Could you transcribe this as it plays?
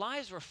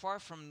lives were far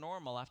from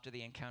normal after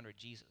they encountered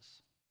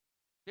Jesus.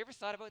 Have you ever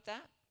thought about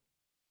that?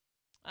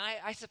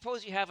 I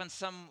suppose you have in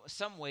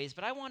some ways,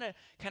 but I want to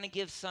kind of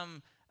give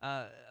some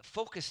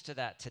focus to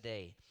that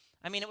today.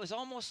 I mean, it was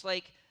almost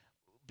like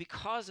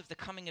because of the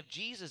coming of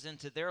Jesus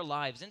into their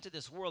lives, into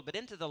this world, but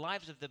into the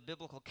lives of the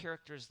biblical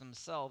characters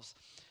themselves,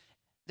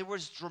 there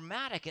was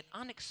dramatic and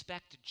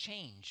unexpected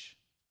change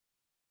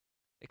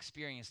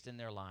experienced in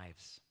their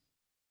lives.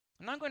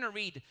 And I'm going to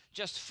read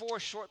just 4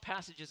 short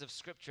passages of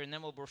Scripture, and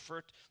then we'll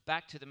refer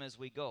back to them as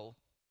we go.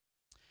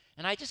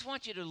 And I just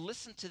want you to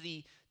listen to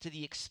the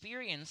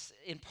experience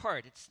in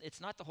part.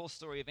 It's not the whole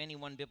story of any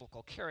one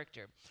biblical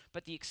character,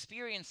 but the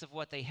experience of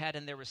what they had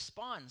and their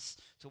response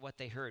to what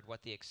they heard,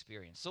 what they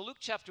experienced. So Luke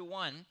chapter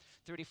 1,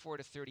 34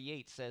 to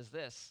 38 says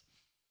this.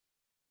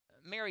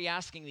 Mary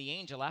asking the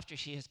angel after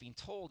she has been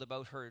told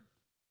about her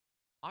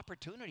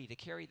opportunity to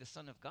carry the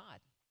Son of God.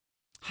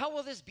 "How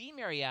will this be,"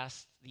 Mary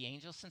asked the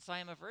angel, "since I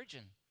am a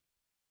virgin?"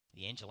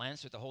 The angel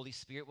answered, "The Holy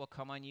Spirit will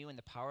come on you, and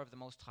the power of the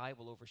Most High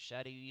will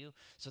overshadow you.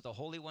 So the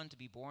Holy One to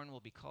be born will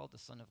be called the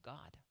Son of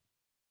God.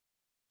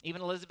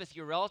 Even Elizabeth,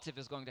 your relative,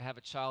 is going to have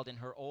a child in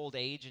her old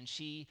age, and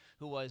she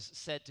who was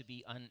said to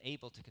be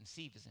unable to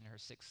conceive is in her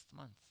 6th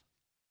month.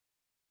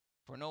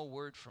 For no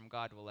word from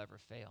God will ever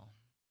fail."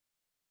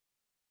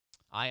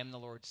 "I am the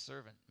Lord's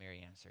servant,"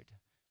 Mary answered.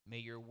 "May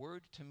your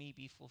word to me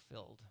be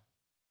fulfilled."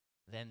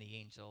 Then the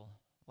angel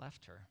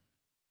left her.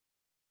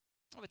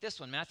 How about this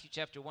one? Matthew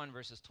chapter 1,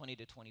 verses 20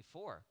 to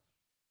 24.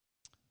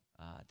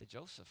 The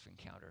Joseph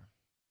encounter.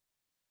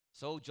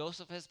 So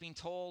Joseph has been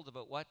told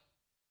about what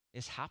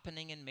is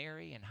happening in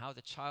Mary and how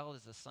the child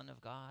is the Son of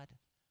God,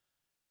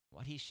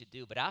 what he should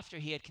do. But after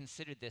he had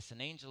considered this, an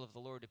angel of the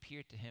Lord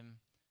appeared to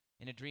him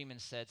in a dream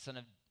and said, "Son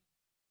of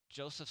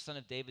Joseph, son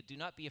of David, do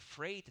not be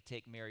afraid to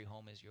take Mary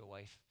home as your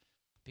wife,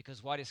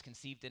 because what is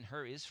conceived in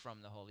her is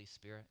from the Holy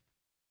Spirit.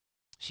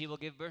 She will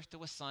give birth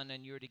to a son,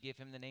 and you are to give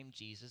him the name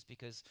Jesus,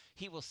 because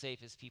he will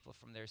save his people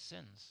from their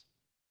sins."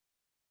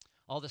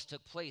 All this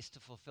took place to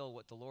fulfill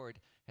what the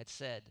Lord had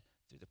said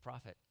through the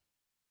prophet.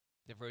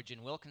 "The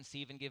virgin will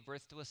conceive and give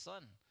birth to a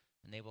son,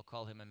 and they will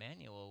call him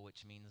Emmanuel,"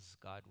 which means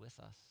God with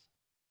us.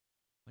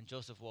 When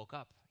Joseph woke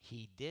up,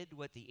 he did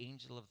what the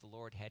angel of the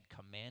Lord had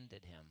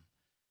commanded him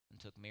and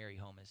took Mary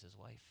home as his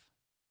wife.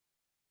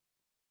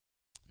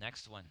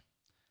 Next one,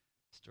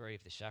 story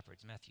of the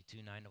shepherds, Matthew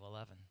 2, 9 to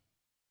 11.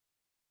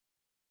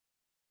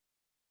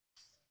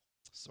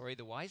 Story of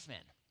the wise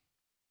men.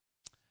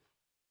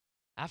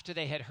 After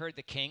they had heard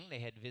the king, they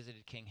had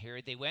visited King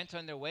Herod, they went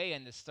on their way,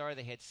 and the star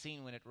they had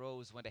seen when it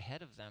rose went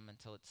ahead of them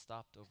until it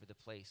stopped over the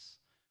place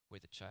where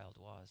the child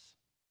was.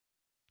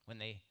 When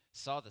they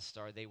saw the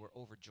star, they were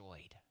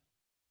overjoyed.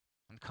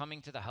 On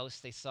coming to the house,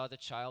 they saw the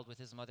child with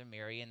his mother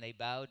Mary, and they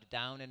bowed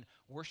down and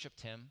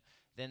worshipped him.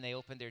 Then they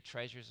opened their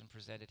treasures and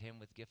presented him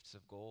with gifts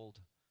of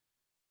gold,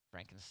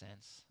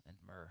 frankincense,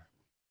 and myrrh.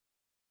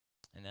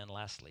 And then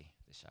lastly,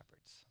 the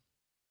shepherds.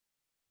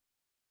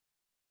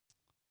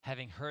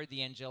 Having heard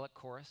the angelic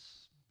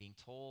chorus, being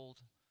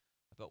told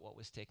about what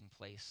was taking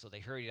place, so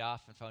they hurried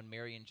off and found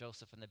Mary and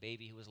Joseph and the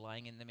baby who was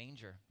lying in the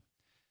manger.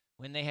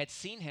 When they had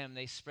seen him,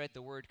 they spread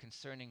the word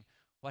concerning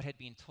what had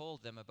been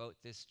told them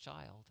about this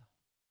child.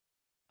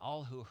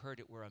 All who heard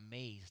it were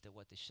amazed at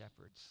what the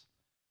shepherds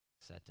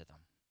said to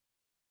them.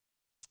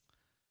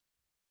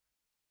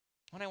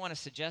 What I want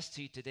to suggest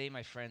to you today,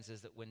 my friends,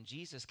 is that when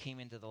Jesus came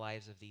into the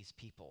lives of these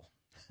people,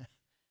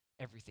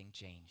 everything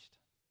changed.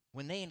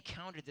 When they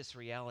encountered this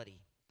reality,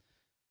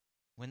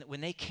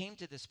 when they came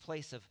to this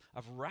place of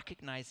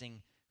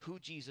recognizing who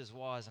Jesus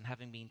was and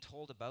having been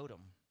told about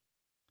him,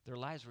 their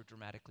lives were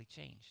dramatically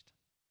changed.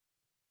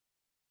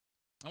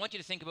 I want you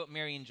to think about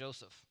Mary and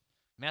Joseph.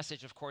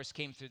 Message, of course,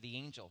 came through the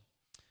angel.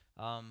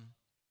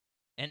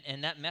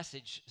 And that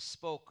message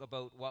spoke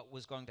about what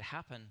was going to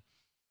happen.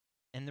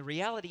 And the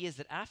reality is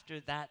that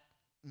after that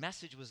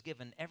message was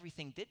given,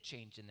 everything did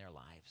change in their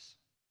lives.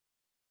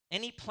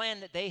 Any plan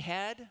that they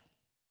had,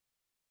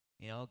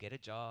 get a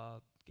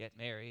job, get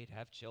married,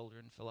 have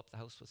children, fill up the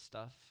house with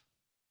stuff,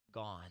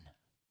 gone.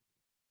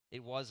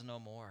 It was no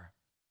more.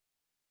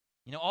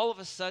 All of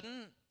a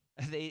sudden,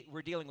 they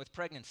were dealing with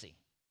pregnancy.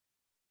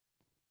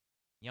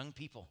 Young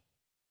people,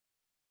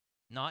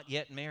 not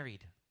yet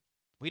married.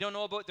 We don't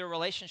know about their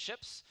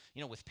relationships,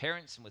 with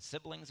parents and with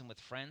siblings and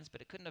with friends,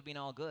 but it couldn't have been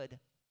all good.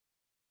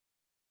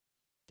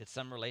 Did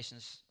some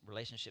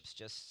relationships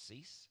just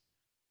cease?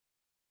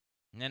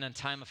 And then in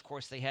time, of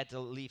course, they had to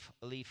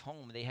leave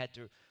home. They had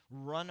to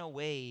run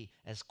away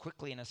as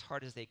quickly and as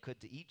hard as they could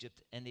to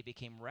Egypt, and they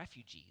became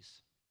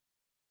refugees.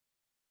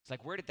 It's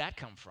like, where did that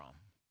come from?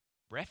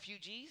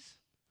 Refugees?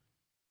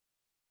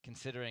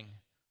 Considering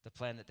the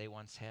plan that they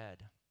once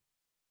had.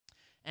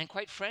 And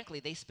quite frankly,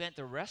 they spent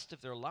the rest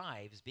of their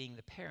lives being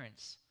the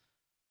parents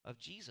of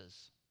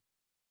Jesus,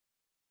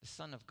 the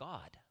Son of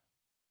God.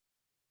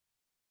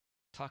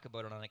 Talk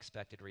about an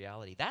unexpected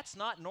reality. That's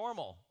not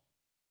normal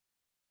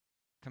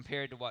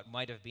compared to what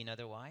might have been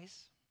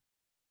otherwise.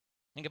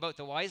 Think about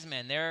the wise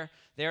men.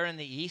 They're in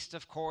the east,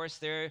 of course.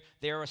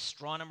 They're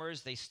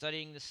astronomers. They're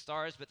studying the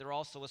stars, but they're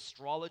also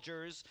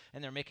astrologers,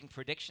 and they're making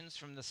predictions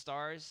from the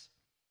stars.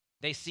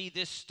 They see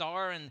this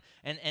star, and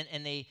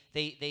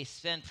they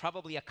spend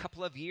probably a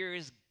couple of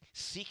years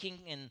seeking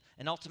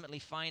and ultimately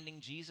finding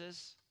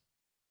Jesus,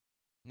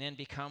 and then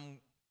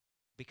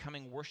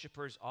becoming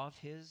worshipers of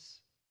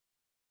his.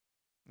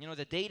 You know,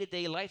 the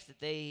day-to-day life that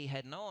they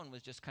had known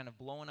was just kind of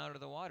blown out of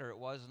the water. It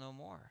was no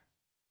more.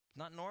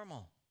 Not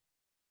normal.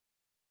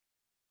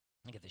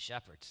 Look at the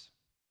shepherds.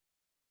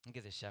 Look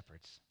at the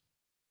shepherds.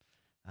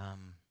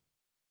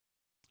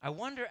 I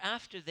wonder,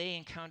 after they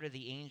encountered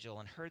the angel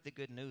and heard the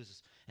good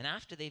news, and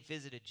after they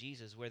visited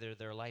Jesus, whether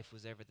their life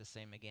was ever the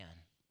same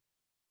again.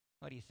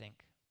 What do you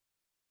think?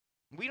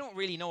 We don't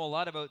really know a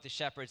lot about the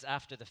shepherds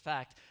after the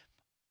fact,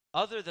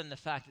 other than the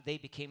fact that they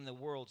became the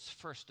world's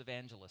first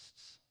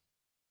evangelists.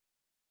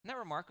 Isn't that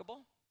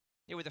remarkable?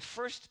 They were the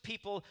first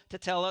people to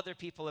tell other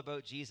people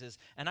about Jesus.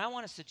 And I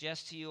want to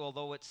suggest to you,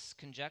 although it's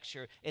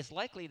conjecture, it's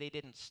likely they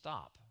didn't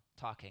stop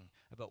talking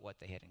about what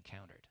they had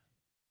encountered.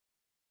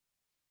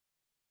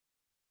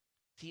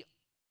 See,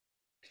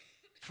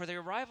 for the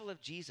arrival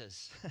of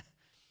Jesus,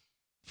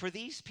 for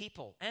these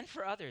people and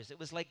for others, it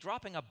was like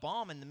dropping a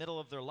bomb in the middle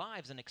of their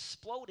lives and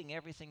exploding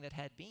everything that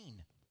had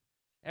been,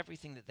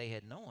 everything that they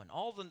had known.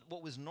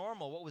 What was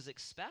normal, what was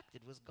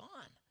expected was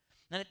gone.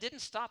 And it didn't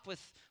stop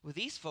with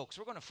these folks.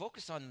 We're going to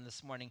focus on them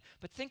this morning.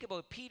 But think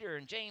about Peter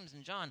and James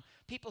and John,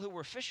 people who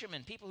were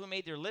fishermen, people who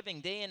made their living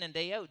day in and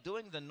day out,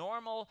 doing the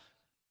normal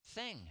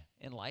thing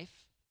in life.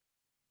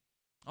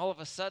 All of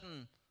a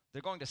sudden,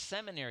 they're going to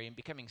seminary and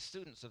becoming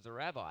students of the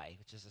rabbi,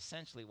 which is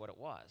essentially what it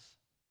was.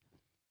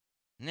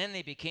 And then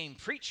they became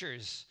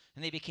preachers,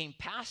 and they became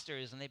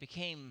pastors, and they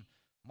became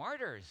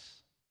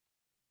martyrs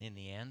in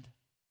the end.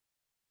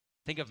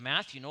 Think of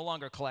Matthew, no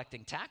longer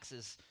collecting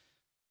taxes,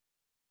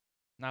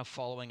 now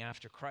following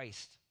after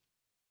Christ.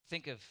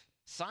 Think of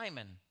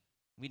Simon.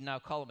 We'd now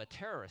call him a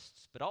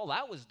terrorist, but all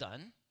that was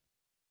done.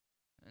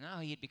 And now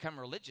he had become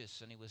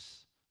religious, and he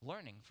was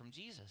learning from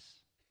Jesus.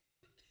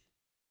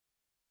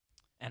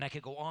 And I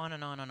could go on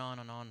and on and on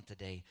and on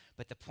today,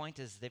 but the point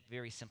is that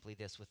very simply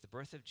this: with the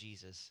birth of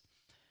Jesus,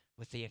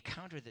 with the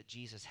encounter that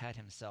Jesus had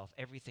himself,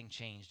 everything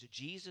changed.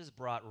 Jesus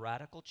brought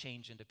radical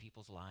change into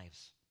people's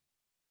lives.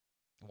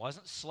 It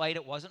wasn't slight,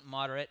 it wasn't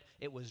moderate,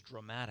 it was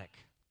dramatic.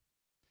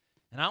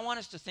 And I want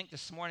us to think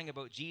this morning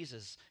about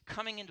Jesus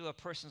coming into a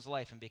person's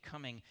life and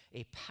becoming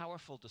a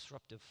powerful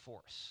disruptive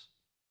force.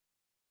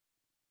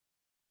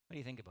 What do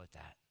you think about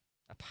that?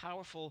 A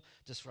powerful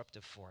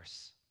disruptive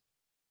force.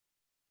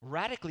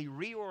 Radically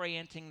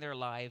reorienting their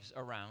lives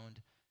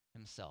around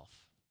himself.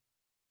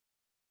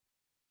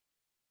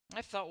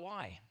 I thought,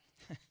 why?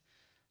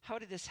 How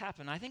did this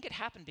happen? I think it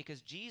happened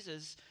because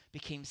Jesus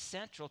became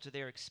central to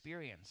their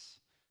experience.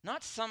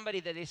 Not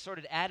somebody that they sort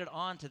of added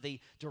on to the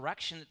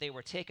direction that they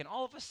were taking.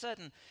 All of a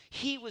sudden,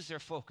 he was their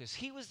focus.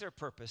 He was their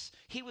purpose.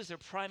 He was their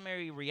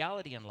primary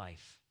reality in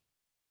life.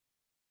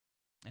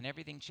 And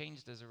everything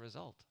changed as a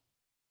result.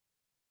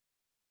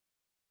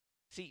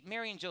 See,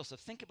 Mary and Joseph,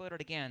 think about it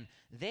again.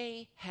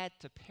 They had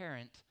to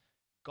parent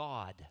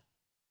God.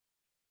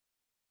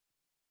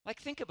 Like,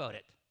 think about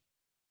it.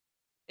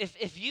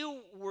 If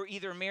you were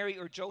either Mary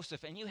or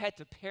Joseph and you had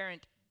to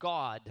parent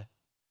God,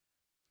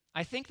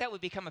 I think that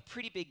would become a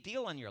pretty big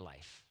deal in your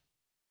life.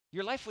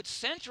 Your life would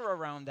center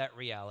around that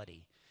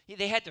reality.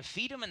 They had to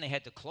feed him, and they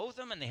had to clothe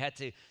him, and they had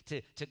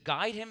to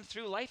guide him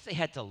through life. They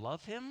had to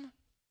love him.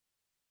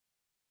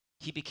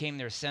 He became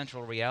their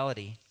central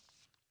reality,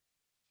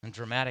 and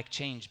dramatic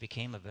change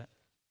became of it.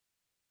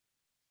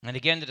 And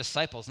again, the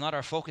disciples, not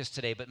our focus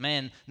today, but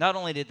man, not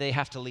only did they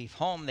have to leave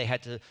home, they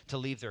had to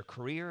leave their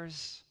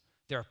careers.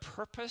 Their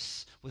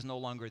purpose was no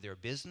longer their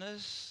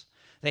business.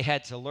 They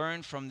had to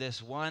learn from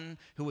this one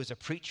who was a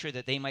preacher,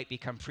 that they might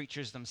become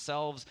preachers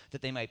themselves,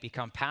 that they might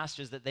become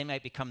pastors, that they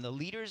might become the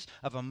leaders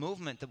of a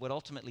movement that would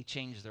ultimately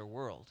change their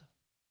world.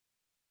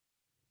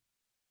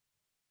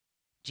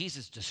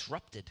 Jesus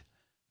disrupted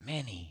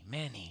many,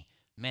 many,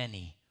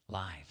 many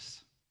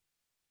lives.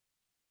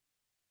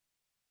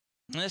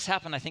 And this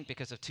happened, I think,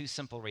 because of two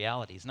simple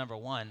realities. Number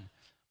one,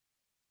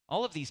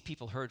 all of these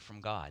people heard from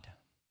God.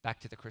 Back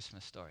to the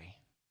Christmas story.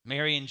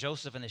 Mary and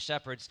Joseph and the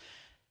shepherds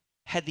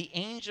had the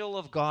angel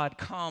of God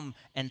come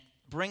and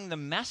bring the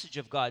message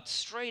of God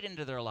straight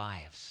into their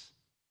lives.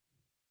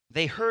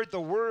 They heard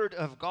the word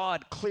of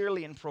God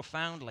clearly and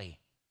profoundly.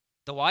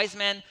 The wise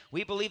men,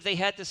 we believe they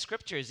had the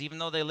scriptures, even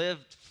though they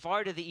lived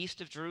far to the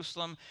east of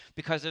Jerusalem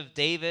because of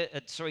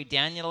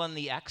Daniel and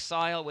the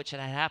exile, which had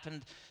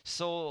happened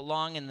so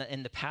long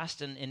in the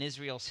past in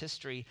Israel's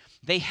history.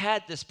 They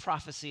had this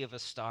prophecy of a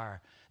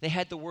star. They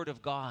had the word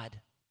of God.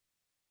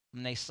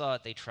 When they saw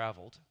it, they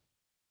traveled.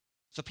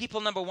 So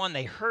people, number one,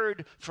 they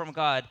heard from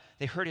God.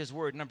 They heard his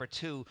word. Number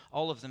two,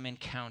 all of them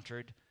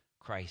encountered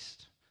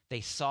Christ.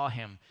 They saw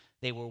him.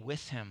 They were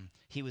with him.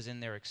 He was in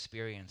their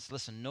experience.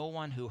 Listen, no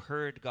one who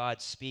heard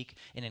God speak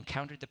and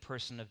encountered the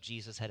person of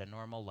Jesus had a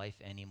normal life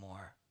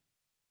anymore.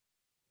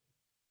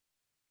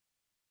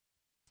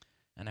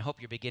 And I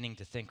hope you're beginning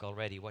to think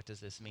already, what does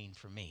this mean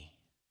for me?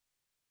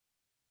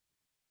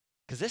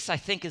 Because this, I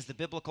think, is the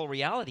biblical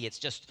reality. It's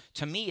just,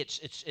 to me,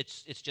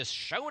 it's just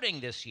shouting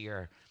this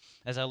year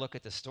as I look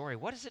at the story.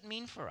 What does it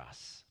mean for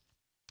us?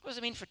 What does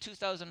it mean for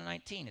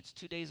 2019? It's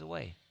 2 days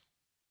away.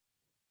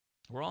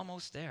 We're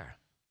almost there.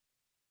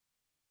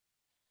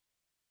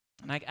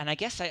 And I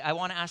guess I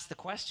want to ask the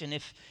question,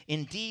 if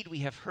indeed we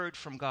have heard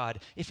from God,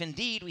 if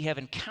indeed we have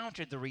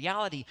encountered the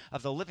reality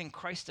of the living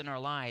Christ in our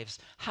lives,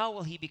 how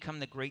will he become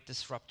the great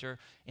disruptor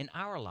in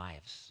our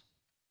lives?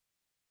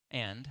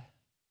 And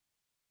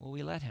will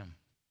we let him?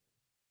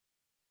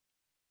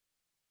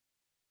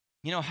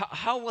 You know,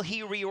 how will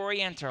he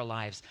reorient our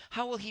lives?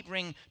 How will he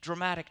bring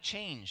dramatic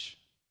change?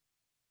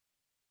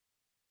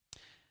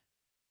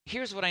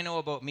 Here's what I know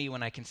about me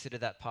when I consider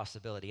that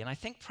possibility, and I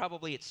think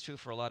probably it's true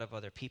for a lot of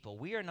other people.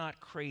 We are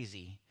not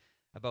crazy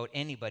about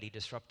anybody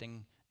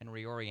disrupting and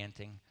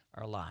reorienting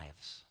our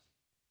lives.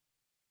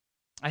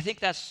 I think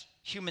that's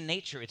human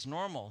nature. It's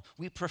normal.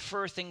 We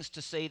prefer things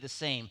to stay the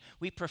same.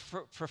 We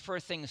prefer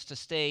things to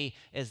stay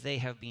as they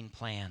have been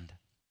planned.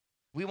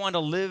 We want to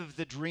live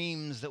the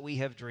dreams that we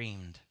have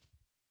dreamed.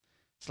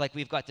 It's like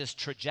we've got this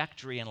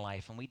trajectory in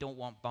life, and we don't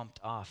want bumped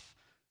off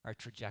our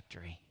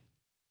trajectory.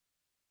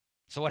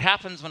 So what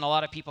happens when a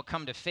lot of people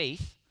come to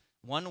faith,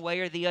 one way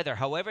or the other,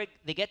 however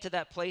they get to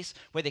that place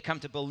where they come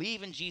to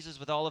believe in Jesus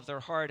with all of their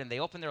heart and they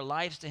open their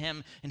lives to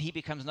him and he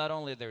becomes not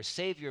only their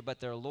Savior but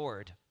their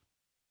Lord.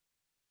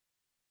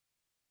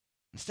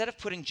 Instead of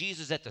putting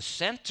Jesus at the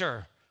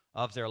center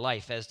of their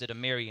life, as did a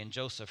Mary and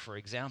Joseph, for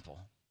example,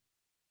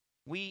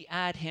 we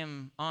add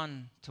him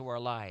on to our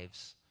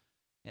lives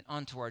and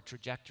onto our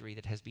trajectory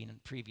that has been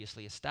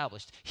previously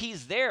established.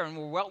 He's there, and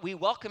we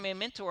welcome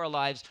him into our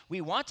lives. We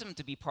want him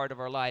to be part of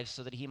our lives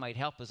so that he might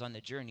help us on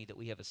the journey that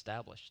we have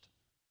established.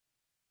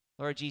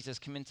 Lord Jesus,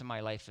 come into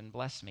my life and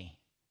bless me.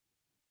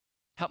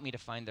 Help me to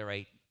find the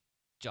right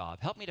job.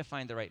 Help me to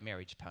find the right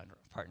marriage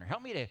partner.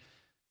 Help me to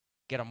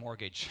get a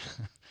mortgage.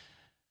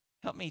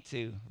 Help me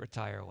to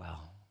retire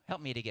well.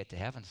 Help me to get to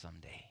heaven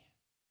someday.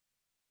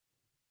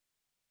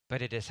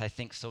 But it is, I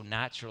think, so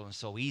natural and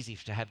so easy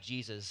to have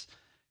Jesus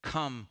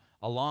come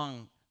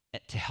along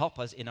to help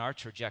us in our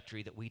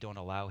trajectory that we don't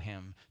allow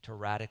him to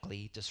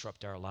radically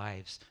disrupt our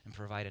lives and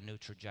provide a new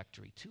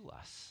trajectory to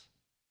us,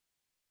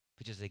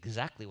 which is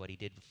exactly what he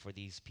did for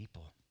these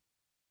people.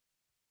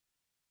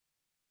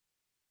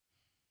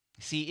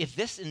 See, if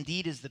this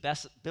indeed is the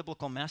best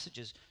biblical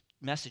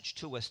message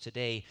to us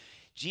today,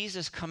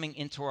 Jesus coming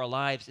into our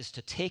lives is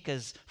to take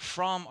us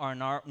from our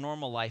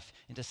normal life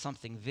into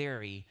something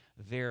very,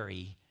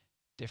 very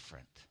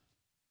different.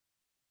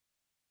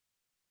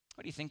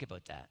 What do you think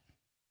about that?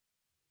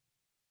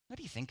 What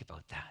do you think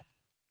about that?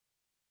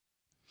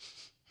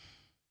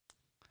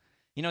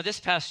 You know, this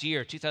past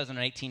year,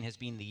 2018, has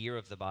been the year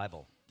of the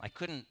Bible. I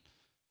couldn't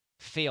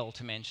fail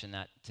to mention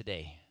that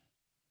today.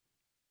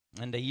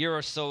 And a year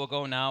or so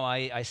ago now,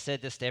 I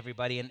said this to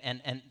everybody,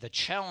 and the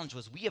challenge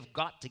was we have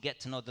got to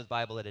get to know the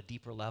Bible at a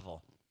deeper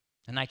level.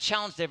 And I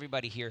challenged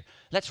everybody here,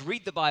 let's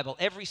read the Bible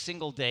every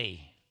single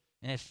day.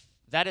 And if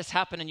that has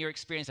happened in your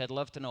experience, I'd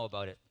love to know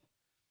about it.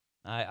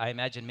 I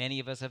imagine many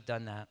of us have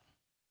done that.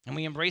 And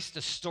we embraced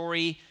the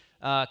story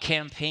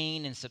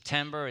campaign in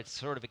September. It's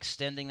sort of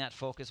extending that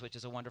focus, which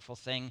is a wonderful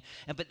thing.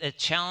 But the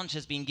challenge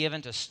has been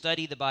given to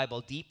study the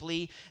Bible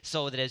deeply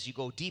so that as you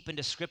go deep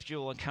into Scripture, you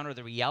will encounter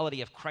the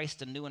reality of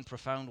Christ in new and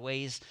profound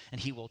ways, and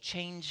he will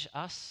change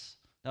us,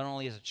 not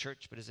only as a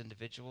church, but as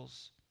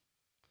individuals.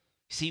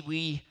 See,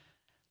 we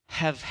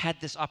have had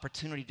this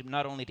opportunity to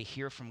not only to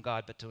hear from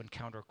God, but to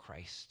encounter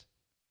Christ.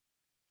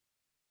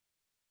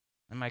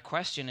 And my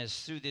question is,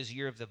 through this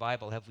year of the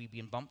Bible, have we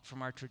been bumped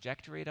from our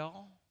trajectory at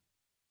all?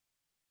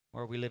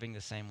 Or are we living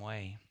the same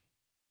way?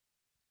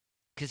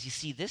 Because you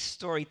see, this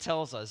story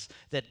tells us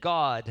that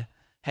God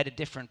had a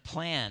different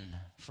plan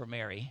for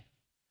Mary,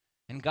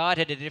 and God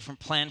had a different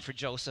plan for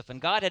Joseph,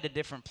 and God had a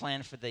different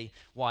plan for the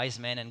wise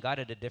men, and God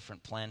had a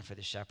different plan for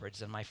the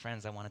shepherds. And my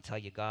friends, I want to tell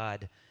you,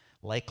 God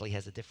likely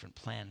has a different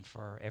plan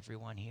for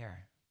everyone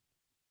here.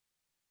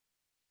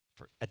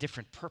 For a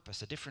different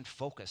purpose, a different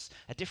focus,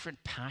 a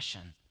different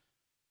passion,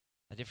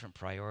 a different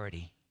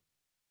priority.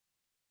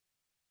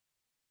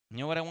 You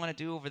know what I want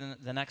to do over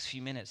the next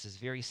few minutes is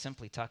very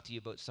simply talk to you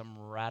about some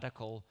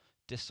radical,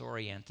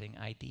 disorienting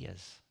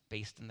ideas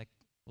based in the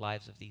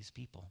lives of these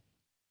people.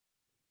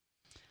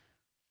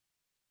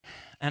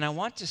 And I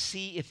want to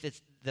see if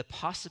the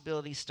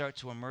possibilities start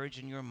to emerge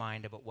in your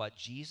mind about what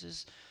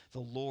Jesus,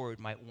 the Lord,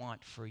 might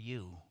want for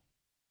you,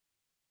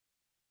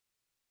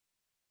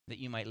 that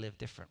you might live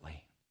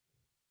differently.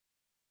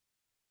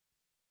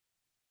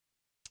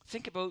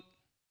 Think about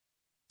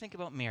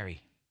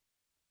Mary.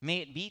 May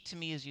it be to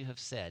me as you have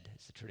said,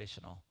 is the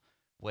traditional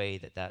way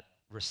that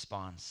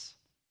response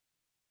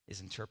is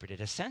interpreted.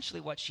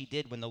 Essentially what she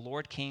did when the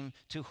Lord came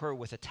to her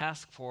with a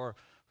task for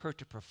her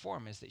to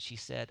perform is that she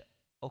said,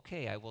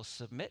 okay, I will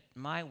submit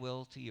my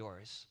will to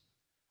yours.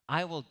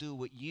 I will do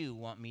what you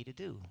want me to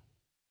do.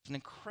 It's an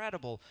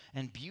incredible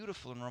and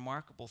beautiful and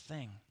remarkable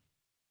thing.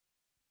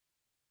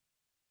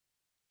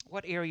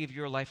 What area of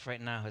your life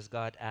right now has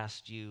God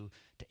asked you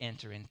to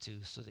enter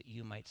into so that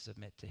you might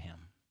submit to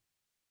him?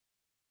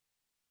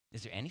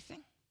 Is there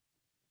anything?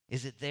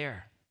 Is it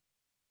there?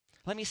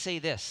 Let me say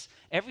this.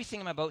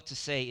 Everything I'm about to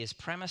say is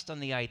premised on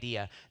the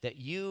idea that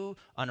you,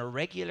 on a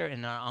regular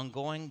and an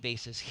ongoing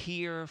basis,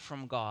 hear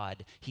from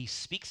God. He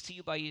speaks to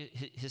you by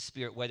his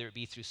Spirit, whether it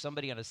be through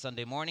somebody on a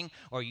Sunday morning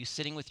or you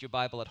sitting with your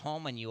Bible at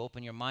home and you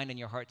open your mind and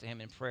your heart to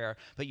him in prayer.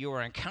 But you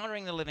are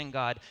encountering the living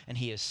God, and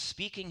he is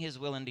speaking his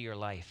will into your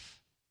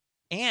life.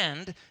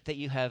 And that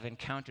you have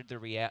encountered the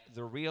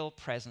real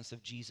presence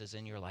of Jesus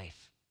in your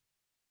life.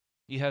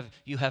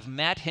 You have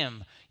met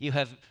him. You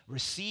have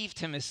received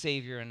him as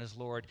Savior and as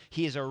Lord.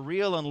 He is a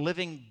real and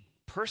living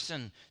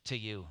person to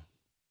you.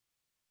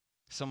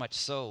 So much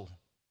so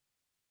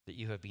that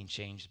you have been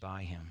changed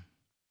by him.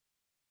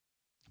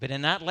 But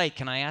in that light,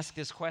 can I ask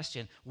this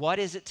question? What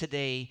is it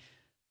today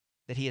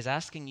that he is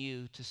asking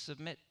you to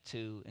submit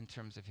to in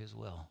terms of his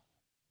will?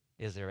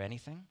 Is there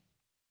anything?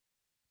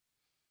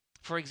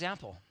 For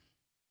example,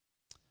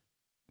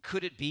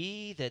 could it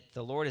be that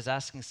the Lord is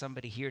asking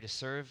somebody here to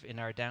serve in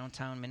our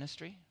downtown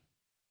ministry?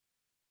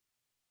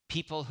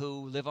 People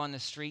who live on the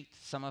street,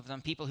 some of them,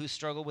 people who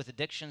struggle with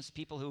addictions,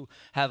 people who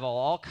have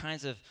all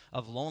kinds of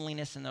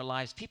loneliness in their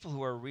lives, people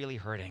who are really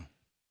hurting.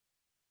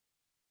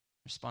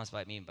 Response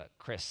might mean, but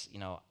Chris,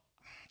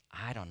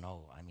 I don't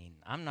know.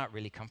 I'm not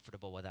really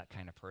comfortable with that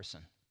kind of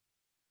person.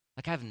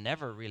 Like, I've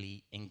never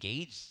really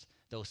engaged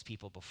those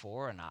people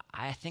before, and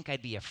I think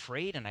I'd be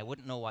afraid and I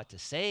wouldn't know what to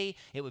say.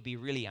 It would be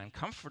really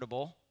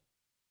uncomfortable.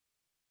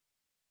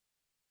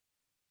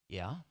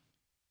 Yeah.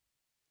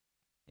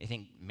 You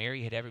think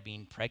Mary had ever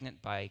been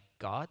pregnant by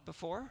God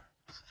before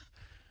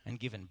and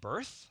given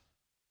birth?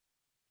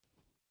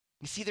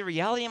 You see, the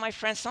reality, my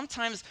friends,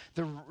 sometimes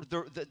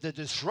the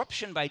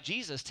disruption by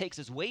Jesus takes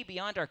us way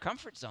beyond our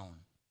comfort zone.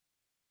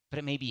 But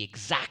it may be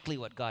exactly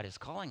what God is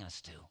calling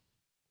us to.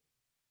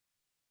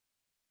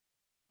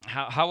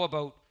 How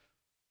about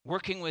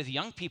working with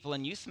young people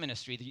in youth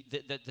ministry?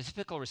 The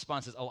typical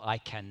response is, I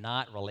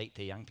cannot relate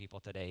to young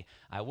people today.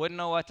 I wouldn't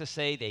know what to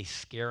say. They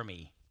scare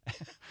me.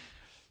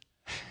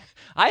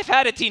 I've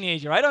had a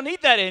teenager. I don't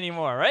need that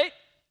anymore, right?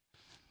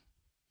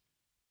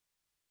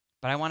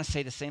 But I want to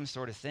say the same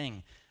sort of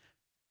thing.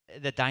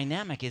 The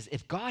dynamic is,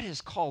 if God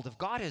has called, if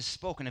God has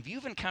spoken, if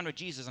you've encountered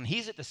Jesus and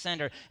he's at the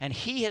center and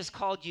he has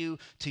called you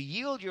to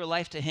yield your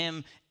life to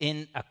him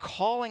in a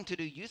calling to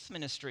do youth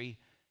ministry,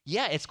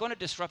 yeah, it's going to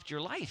disrupt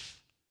your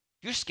life.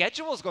 Your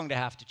schedule is going to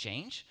have to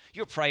change.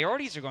 Your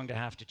priorities are going to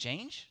have to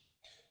change.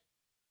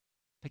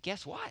 But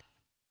guess what?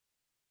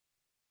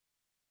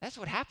 That's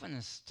what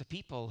happens to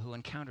people who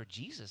encounter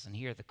Jesus and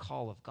hear the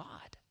call of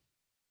God.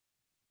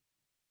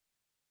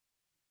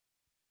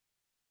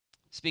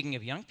 Speaking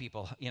of young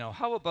people,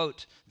 how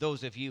about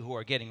those of you who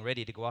are getting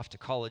ready to go off to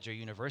college or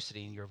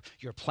university and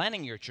you're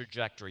planning your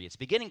trajectory? It's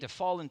beginning to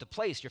fall into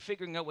place. You're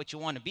figuring out what you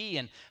want to be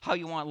and how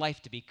you want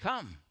life to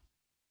become.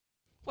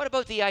 What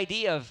about the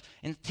idea of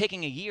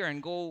taking a year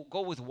and go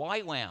with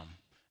YWAM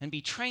and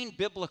be trained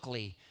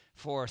biblically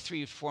for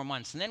 3 or 4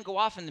 months and then go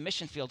off in the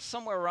mission field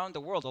somewhere around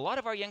the world? A lot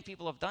of our young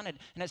people have done it,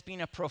 and it's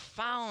been a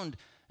profound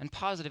and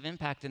positive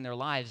impact in their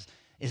lives.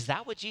 Is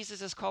that what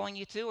Jesus is calling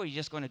you to, or are you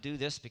just going to do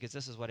this because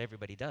this is what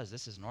everybody does?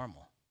 This is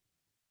normal.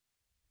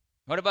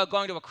 What about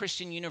going to a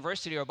Christian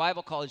university or a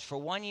Bible college for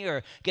 1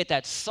 year, get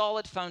that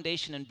solid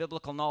foundation in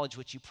biblical knowledge,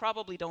 which you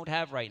probably don't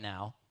have right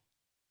now,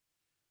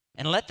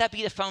 and let that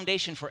be the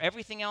foundation for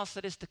everything else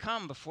that is to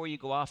come before you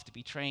go off to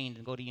be trained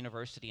and go to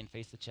university and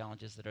face the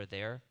challenges that are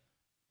there?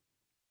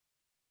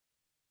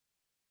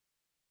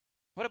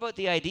 What about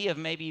the idea of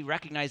maybe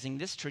recognizing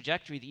this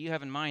trajectory that you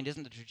have in mind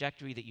isn't the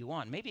trajectory that you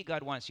want? Maybe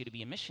God wants you to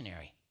be a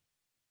missionary.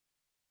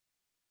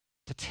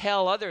 To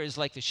tell others,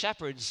 like the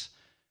shepherds,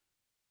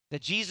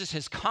 that Jesus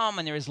has come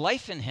and there is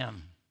life in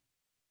him.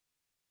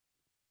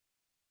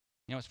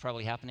 You know what's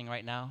probably happening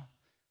right now?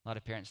 A lot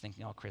of parents think,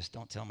 no, Chris,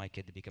 don't tell my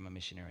kid to become a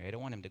missionary. I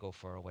don't want him to go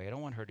far away. I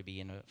don't want her to be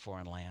in a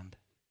foreign land.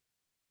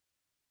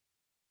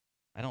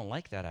 I don't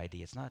like that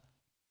idea. It's not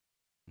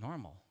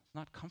normal. It's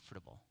not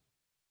comfortable.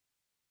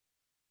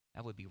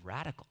 That would be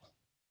radical.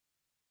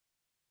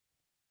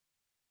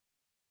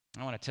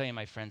 I want to tell you,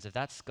 my friends, if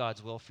that's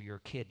God's will for your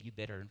kid, you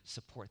better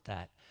support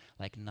that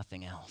like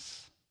nothing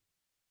else.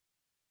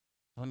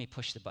 Let me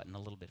push the button a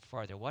little bit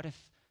farther. What if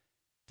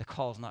the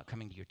call is not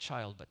coming to your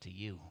child, but to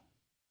you?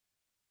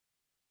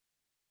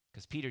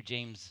 Because Peter,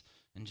 James,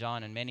 and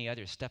John, and many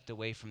others stepped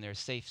away from their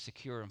safe,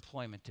 secure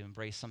employment to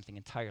embrace something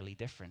entirely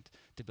different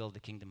to build the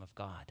kingdom of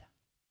God.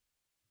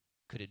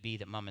 Could it be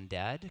that mom and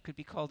dad could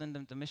be called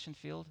into the mission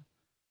field?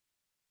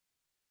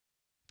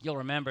 You'll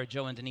remember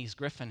Joe and Denise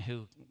Griffin,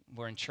 who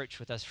were in church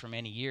with us for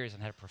many years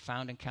and had a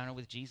profound encounter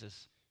with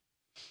Jesus.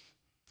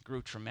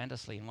 Grew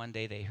tremendously, and one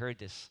day they heard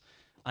this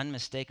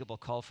unmistakable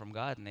call from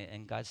God,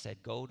 and God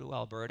said, go to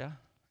Alberta,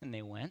 and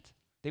they went.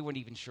 They weren't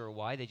even sure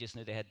why, they just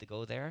knew they had to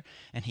go there,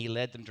 and he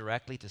led them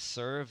directly to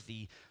serve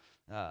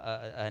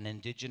an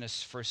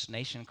indigenous First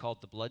Nation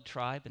called the Blood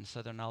Tribe in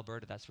southern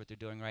Alberta. That's what they're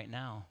doing right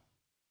now.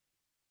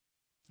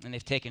 And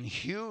they've taken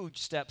huge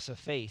steps of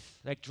faith,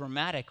 like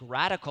dramatic,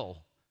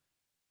 radical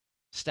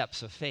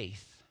steps of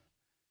faith.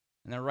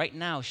 And they're right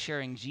now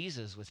sharing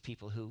Jesus with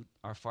people who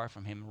are far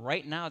from him.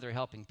 Right now, they're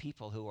helping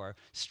people who are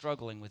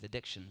struggling with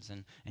addictions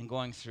and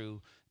going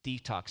through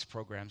detox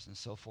programs and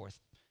so forth.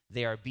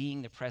 They are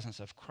being the presence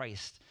of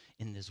Christ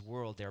in this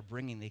world. They're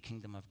bringing the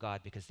kingdom of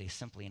God because they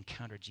simply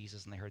encountered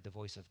Jesus and they heard the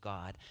voice of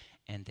God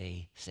and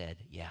they said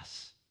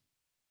yes.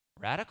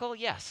 Radical?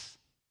 Yes.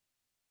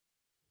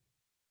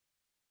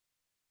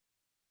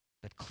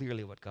 But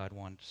clearly what God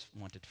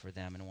wanted for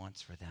them and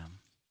wants for them.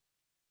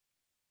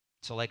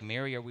 So like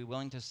Mary, are we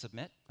willing to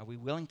submit? Are we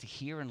willing to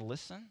hear and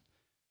listen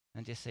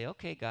and just say,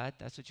 okay, God,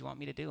 that's what you want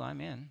me to do.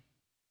 I'm in.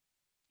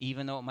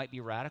 Even though it might be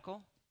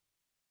radical,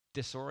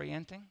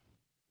 disorienting.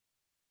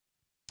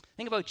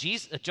 Think about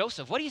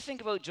Joseph. What do you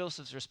think about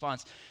Joseph's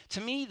response?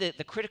 To me,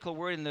 the critical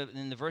word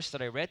in the verse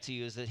that I read to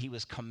you is that he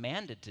was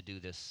commanded to do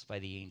this by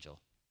the angel,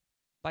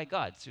 by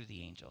God through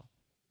the angel.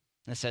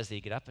 And it says that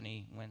he got up and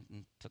he went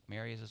and took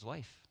Mary as his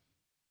wife,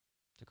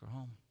 took her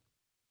home.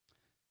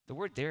 The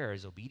word there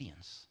is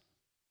obedience.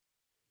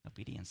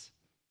 Obedience.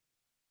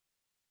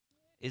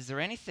 Is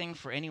there anything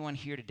for anyone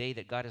here today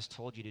that God has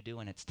told you to do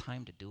and it's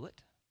time to do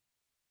it?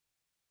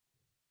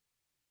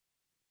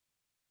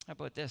 How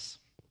about this?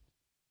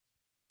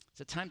 Is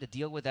it time to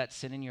deal with that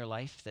sin in your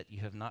life that you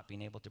have not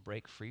been able to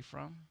break free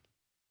from?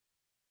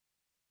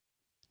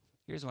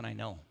 Here's what I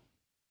know.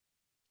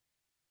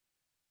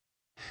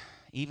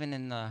 Even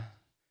in a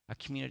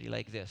community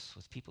like this,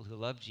 with people who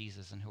love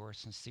Jesus and who are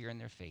sincere in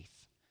their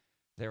faith,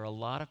 there are a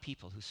lot of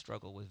people who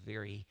struggle with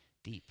very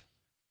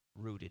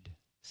deep-rooted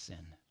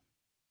sin.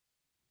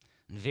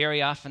 And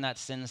very often that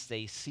sin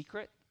stays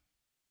secret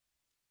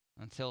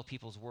until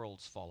people's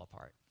worlds fall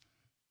apart.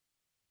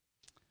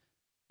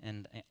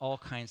 And all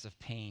kinds of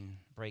pain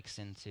breaks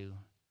into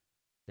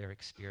their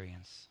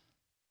experience.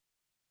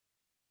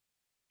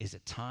 Is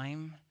it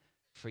time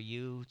for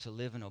you to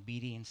live in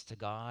obedience to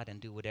God and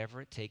do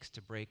whatever it takes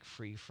to break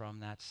free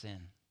from that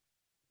sin?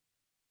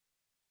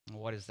 And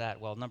what is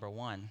that? Well, number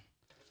one,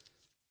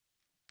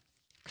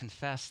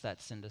 confess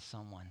that sin to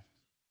someone.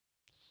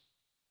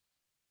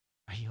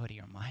 Are you out of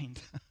your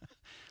mind?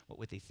 What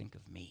would they think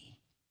of me?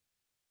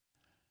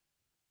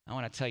 I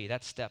want to tell you,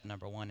 that's step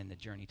number one in the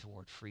journey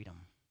toward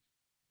freedom.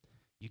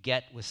 You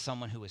get with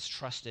someone who is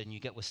trusted, and you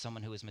get with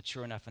someone who is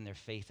mature enough in their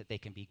faith that they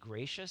can be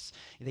gracious.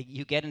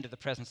 You get into the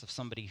presence of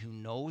somebody who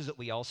knows that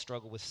we all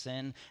struggle with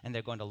sin, and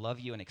they're going to love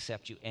you and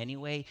accept you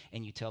anyway,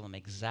 and you tell them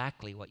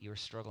exactly what you're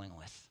struggling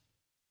with.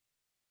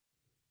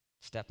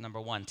 Step number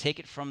one, take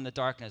it from the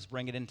darkness,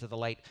 bring it into the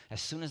light. As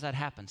soon as that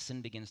happens,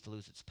 sin begins to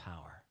lose its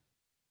power.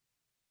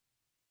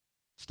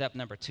 Step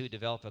number two,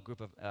 develop a group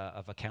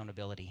of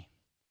accountability.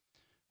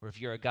 Or if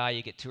you're a guy,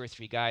 you get 2 or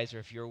 3 guys, or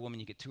if you're a woman,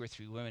 you get 2 or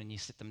 3 women, and you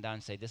sit them down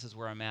and say, this is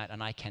where I'm at,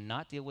 and I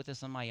cannot deal with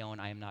this on my own.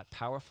 I am not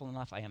powerful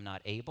enough. I am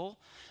not able.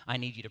 I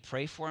need you to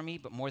pray for me,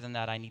 but more than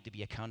that, I need to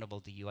be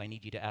accountable to you. I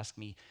need you to ask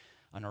me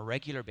on a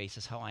regular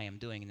basis how I am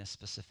doing in this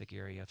specific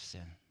area of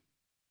sin.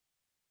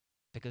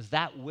 Because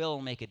that will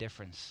make a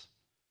difference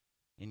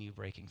in you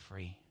breaking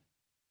free.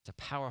 It's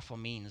a powerful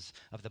means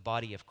of the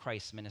body of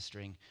Christ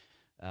ministering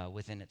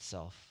within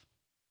itself.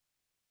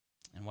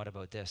 And what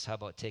about this? How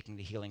about taking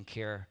the healing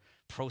care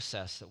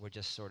process that we're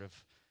just sort of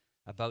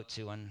about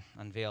to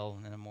unveil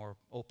in a more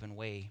open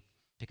way,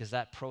 because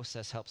that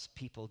process helps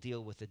people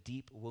deal with the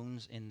deep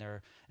wounds in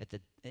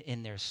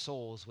their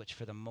souls, which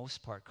for the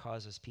most part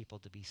causes people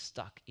to be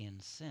stuck in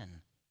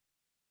sin.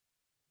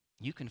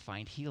 You can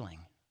find healing.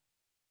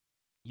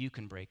 You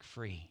can break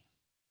free.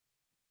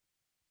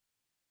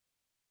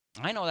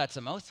 I know that's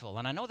a mouthful,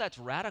 and I know that's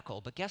radical,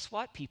 but guess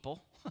what,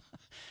 people?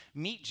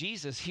 Meet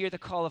Jesus, hear the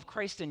call of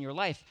Christ in your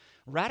life.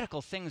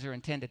 Radical things are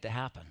intended to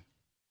happen.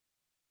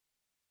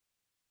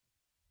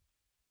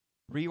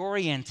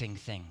 Reorienting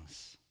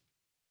things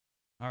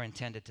are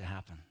intended to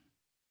happen.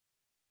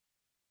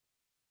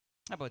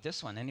 How about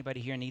this one? Anybody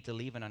here need to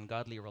leave an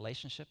ungodly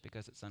relationship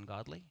because it's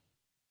ungodly?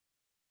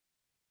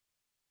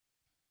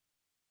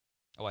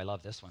 Oh, I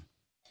love this one.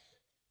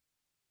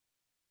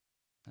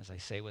 As I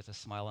say with a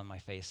smile on my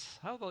face,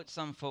 how about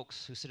some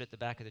folks who sit at the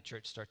back of the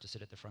church start to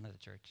sit at the front of the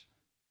church?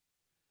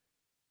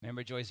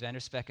 Remember Joyce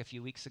Vanderspeck a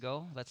few weeks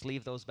ago? Let's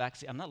leave those back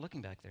seats. I'm not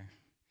looking back there.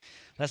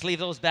 Let's leave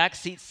those back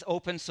seats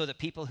open so that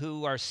people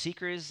who are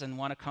seekers and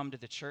want to come to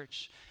the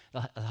church,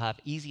 they'll have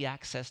easy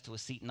access to a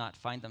seat and not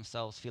find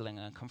themselves feeling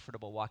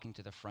uncomfortable walking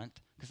to the front,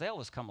 because they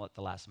always come at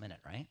the last minute,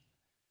 right?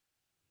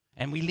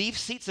 And we leave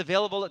seats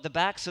available at the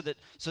back so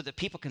that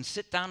people can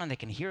sit down and they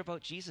can hear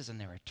about Jesus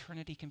and their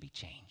eternity can be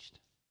changed.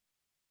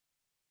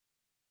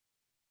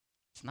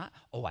 It's not,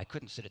 oh, I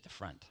couldn't sit at the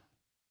front.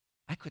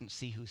 I couldn't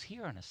see who's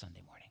here on a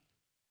Sunday morning.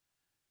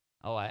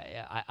 Oh,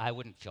 I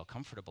wouldn't feel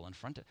comfortable in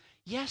front of.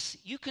 Yes,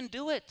 you can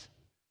do it.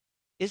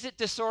 Is it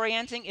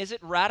disorienting? Is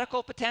it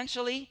radical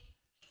potentially?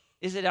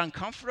 Is it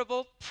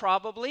uncomfortable?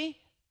 Probably.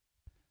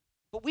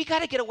 But we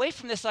got to get away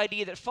from this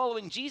idea that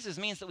following Jesus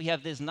means that we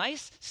have this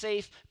nice,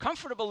 safe,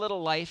 comfortable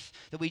little life,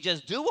 that we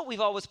just do what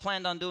we've always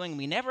planned on doing.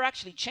 We never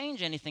actually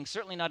change anything,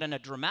 certainly not in a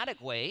dramatic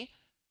way.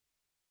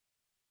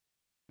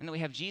 and then we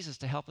have Jesus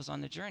to help us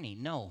on the journey.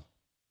 No.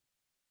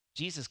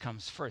 Jesus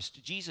comes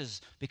first.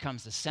 Jesus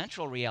becomes the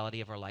central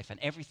reality of our life, and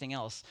everything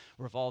else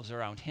revolves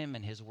around him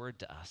and his word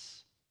to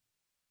us,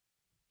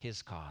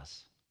 his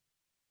cause.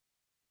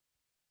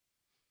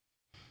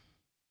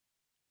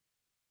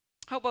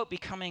 How about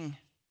becoming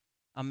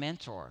a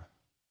mentor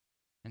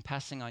and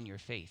passing on your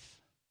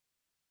faith?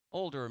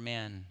 Older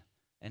men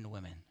and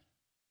women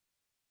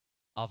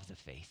of the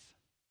faith.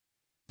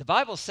 The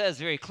Bible says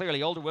very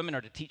clearly older women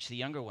are to teach the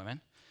younger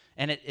women.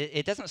 And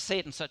it doesn't say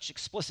it in such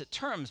explicit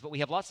terms, but we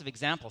have lots of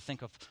examples.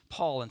 Think of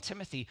Paul and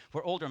Timothy,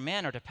 where older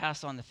men are to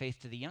pass on the faith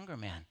to the younger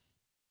men.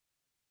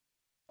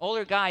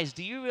 Older guys,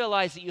 do you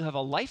realize that you have a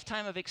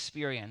lifetime of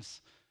experience?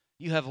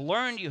 You have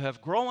learned, you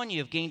have grown, you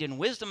have gained in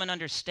wisdom and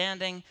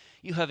understanding.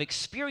 You have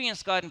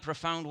experienced God in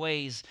profound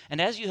ways. And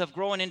as you have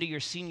grown into your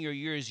senior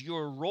years,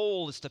 your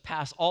role is to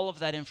pass all of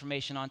that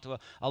information on to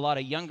a lot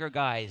of younger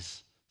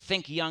guys.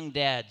 Think young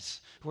dads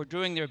who are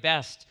doing their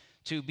best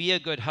to be a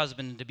good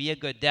husband and to be a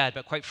good dad,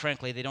 but quite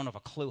frankly, they don't have a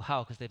clue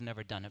how because they've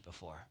never done it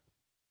before.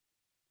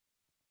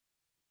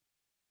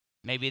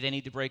 Maybe they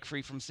need to break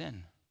free from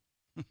sin.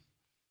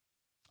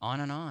 On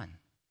and on.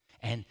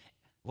 And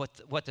what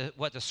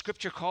the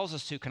scripture calls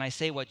us to, can I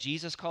say what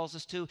Jesus calls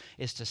us to,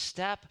 is to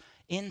step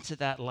into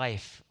that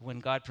life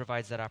when God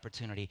provides that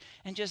opportunity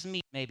and just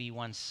meet maybe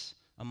once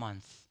a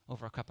month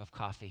over a cup of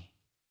coffee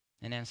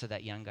and answer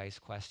that young guy's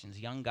questions.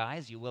 Young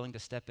guys, you willing to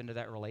step into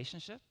that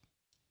relationship?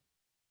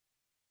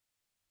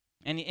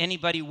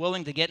 Anybody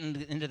willing to get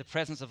into the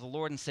presence of the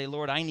Lord and say,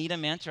 Lord, I need a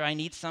mentor. I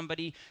need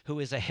somebody who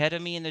is ahead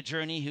of me in the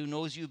journey, who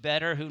knows you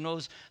better, who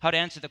knows how to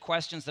answer the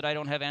questions that I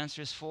don't have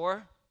answers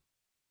for.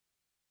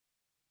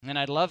 And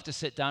I'd love to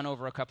sit down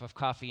over a cup of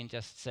coffee and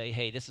just say,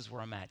 hey, this is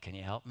where I'm at. Can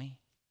you help me?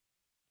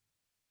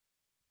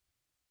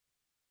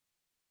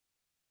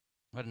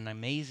 What an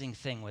amazing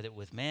thing, whether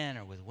with men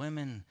or with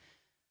women,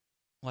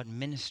 what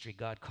ministry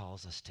God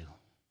calls us to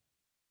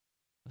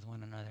with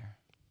one another.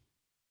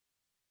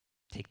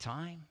 Take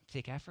time,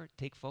 take effort,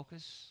 take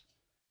focus.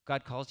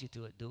 God calls you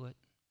to it, do it.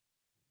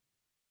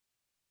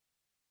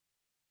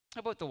 How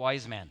about the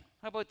wise man?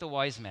 How about the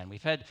wise man?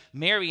 We've had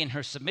Mary in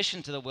her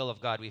submission to the will of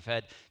God. We've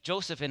had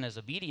Joseph in his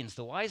obedience.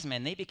 The wise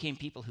men, they became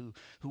people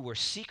who were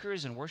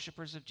seekers and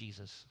worshipers of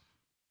Jesus.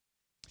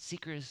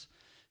 Seekers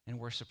and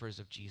worshipers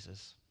of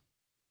Jesus.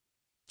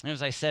 And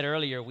as I said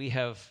earlier, we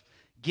have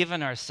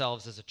given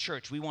ourselves as a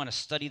church, we want to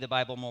study the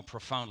Bible more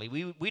profoundly.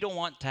 We don't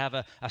want to have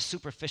a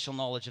superficial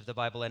knowledge of the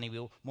Bible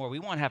anymore. We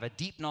want to have a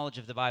deep knowledge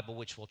of the Bible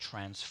which will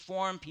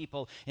transform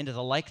people into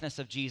the likeness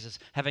of Jesus,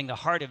 having the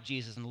heart of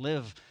Jesus and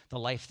live the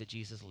life that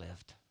Jesus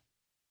lived.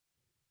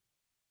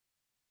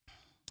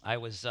 I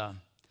was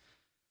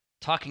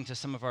talking to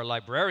some of our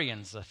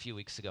librarians a few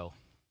weeks ago,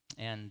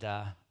 and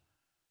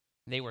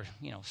they were,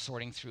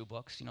 sorting through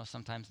books.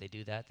 Sometimes they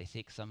do that. They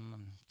take some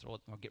and throw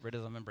it, or get rid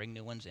of them and bring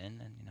new ones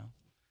in, and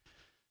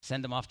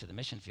send them off to the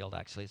mission field,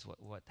 actually, is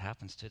what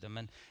happens to them.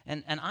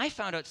 And I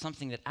found out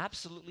something that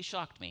absolutely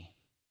shocked me.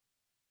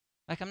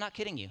 Like, I'm not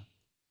kidding you.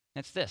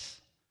 It's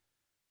this.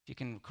 If you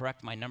can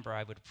correct my number,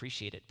 I would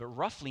appreciate it. But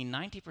roughly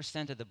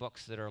 90% of the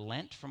books that are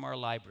lent from our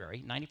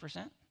library,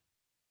 90%,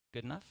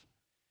 good enough,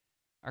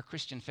 are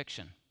Christian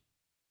fiction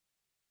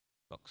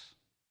books.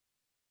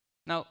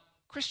 Now,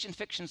 Christian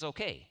fiction's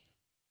okay.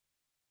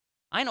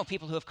 I know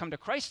people who have come to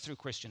Christ through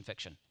Christian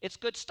fiction. It's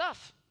good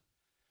stuff.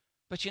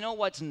 But you know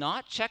what's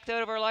not checked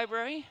out of our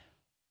library?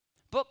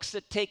 Books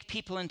that take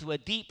people into a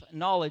deep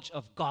knowledge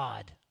of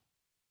God,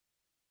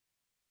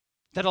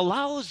 that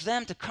allows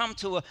them to come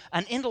to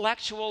an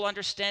intellectual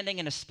understanding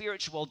and a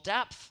spiritual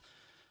depth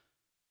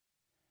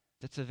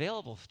that's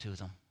available to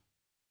them,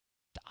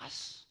 to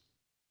us.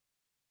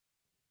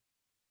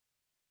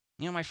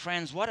 My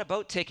friends, what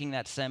about taking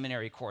that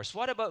seminary course?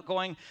 What about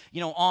going,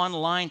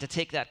 online to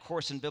take that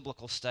course in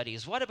biblical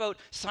studies? What about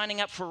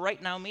signing up for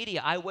Right Now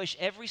Media? I wish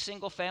every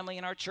single family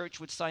in our church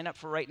would sign up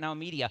for Right Now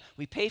Media.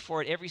 We pay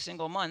for it every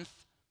single month,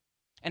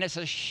 and it's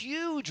a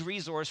huge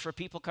resource for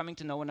people coming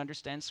to know and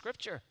understand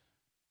Scripture.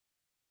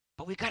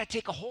 But we've got to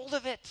take a hold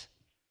of it.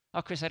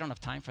 Oh, Chris, I don't have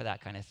time for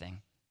that kind of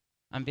thing.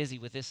 I'm busy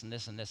with this and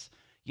this and this.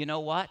 You know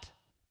what?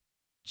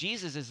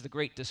 Jesus is the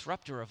great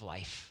disruptor of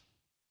life.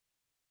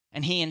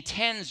 And he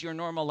intends your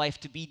normal life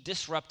to be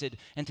disrupted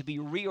and to be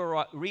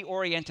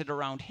reoriented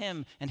around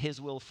him and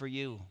his will for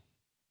you.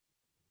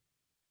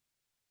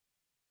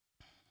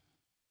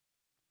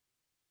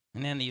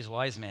 And then these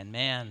wise men,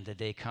 man, did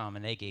they come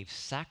and they gave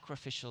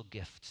sacrificial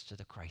gifts to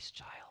the Christ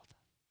child.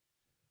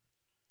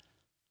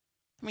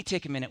 Let me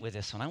take a minute with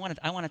this one. I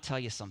want to tell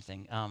you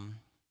something.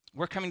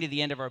 We're coming to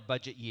the end of our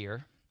budget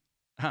year.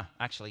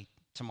 Actually,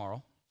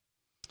 tomorrow.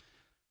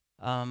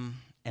 And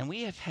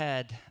we have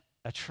had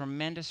a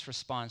tremendous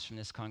response from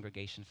this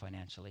congregation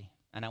financially,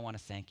 and I want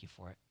to thank you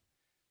for it.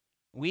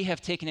 We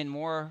have taken in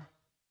more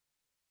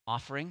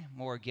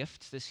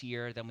gifts this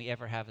year than we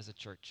ever have as a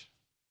church.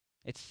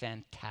 It's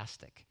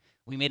fantastic.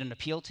 We made an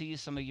appeal to you,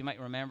 some of you might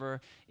remember,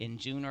 in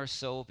June or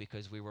so,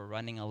 because we were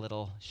running a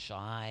little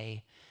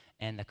shy,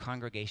 and the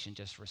congregation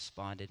just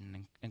responded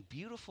in a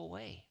beautiful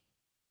way.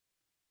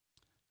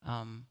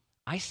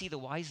 I see the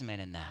wise men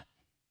in that.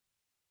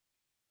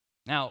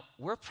 Now,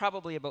 we're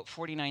probably about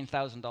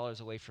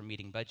 $49,000 away from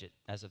meeting budget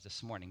as of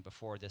this morning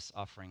before this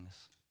offering's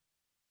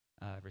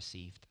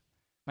received.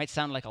 Might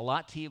sound like a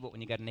lot to you, but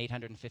when you got an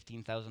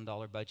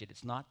 $815,000 budget,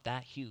 it's not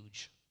that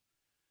huge,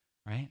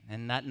 right?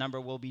 And that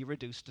number will be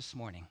reduced this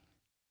morning.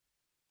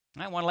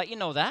 I want to let you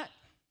know that.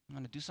 I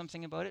want to do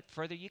something about it.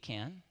 Further, you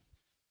can.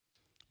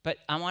 But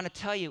I want to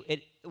tell you,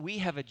 we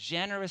have a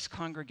generous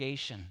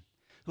congregation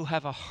who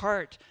have a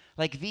heart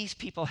like these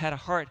people had a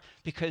heart,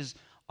 because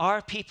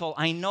our people,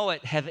 I know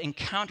it, have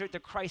encountered the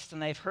Christ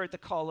and they've heard the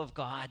call of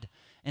God,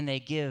 and they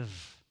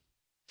give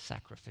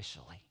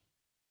sacrificially.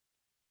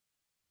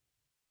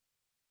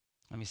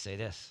 Let me say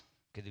this.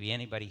 Could there be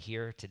anybody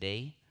here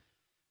today?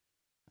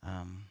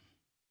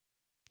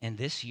 And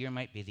this year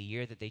might be the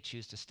year that they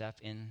choose to step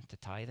into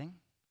tithing.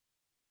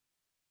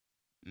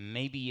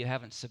 Maybe you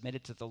haven't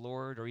submitted to the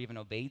Lord or even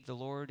obeyed the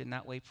Lord in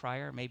that way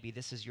prior. Maybe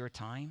this is your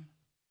time.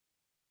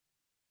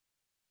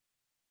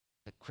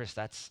 But Chris,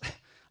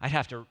 I'd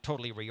have to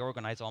totally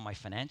reorganize all my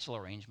financial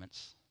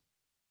arrangements.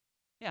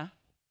 Yeah,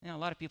 a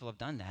lot of people have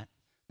done that.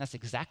 That's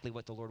exactly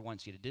what the Lord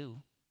wants you to do.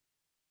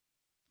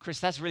 Chris,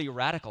 that's really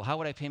radical. How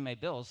would I pay my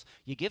bills?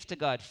 You give to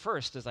God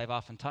first, as I've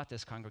often taught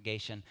this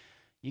congregation.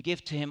 You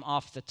give to him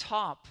off the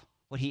top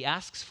what he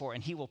asks for,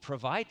 and he will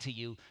provide to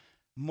you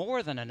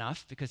more than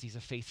enough, because he's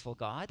a faithful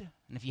God.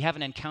 And if you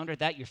haven't encountered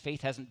that, your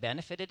faith hasn't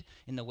benefited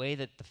in the way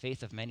that the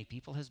faith of many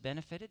people has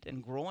benefited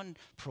and grown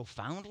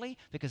profoundly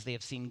because they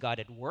have seen God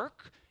at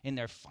work in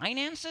their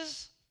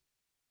finances.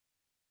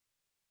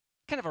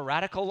 Kind of a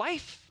radical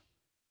life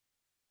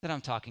that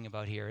I'm talking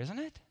about here, isn't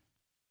it?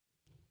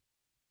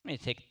 I mean,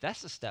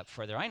 that's a step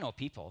further. I know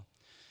people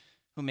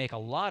who make a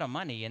lot of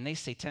money and they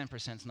say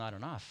 10% is not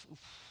enough.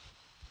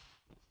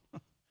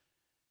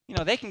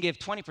 They can give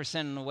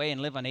 20% away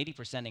and live on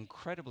 80%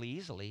 incredibly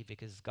easily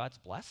because God's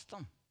blessed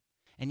them.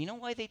 And you know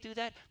why they do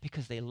that?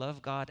 Because they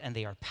love God and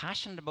they are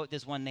passionate about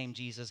this one named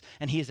Jesus,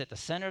 and he is at the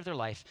center of their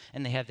life,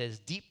 and they have this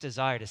deep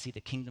desire to see the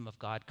kingdom of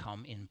God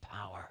come in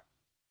power.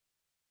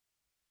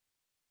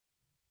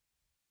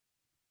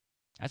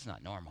 That's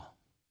not normal.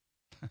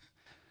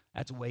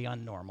 That's way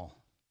unnormal.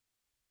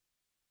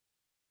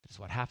 It's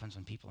what happens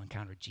when people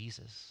encounter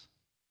Jesus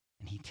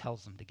and he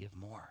tells them to give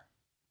more.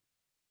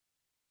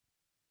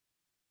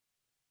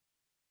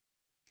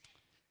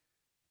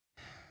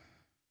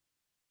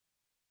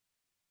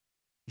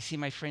 You see,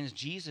 my friends,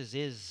 Jesus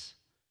is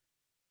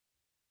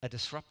a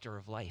disruptor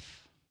of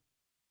life.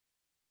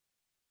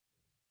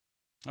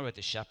 How about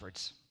the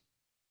shepherds?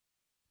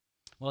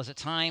 Well, is it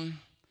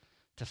time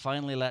to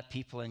finally let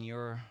people in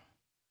your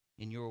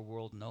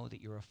world know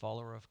that you're a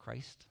follower of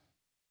Christ?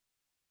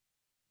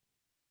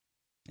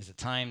 Is it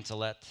time to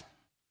let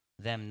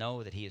them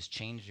know that he has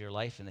changed your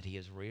life and that he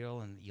is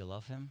real and that you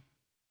love him?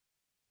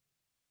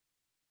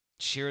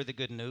 Share the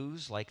good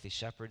news like the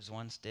shepherds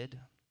once did.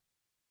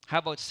 How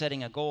about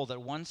setting a goal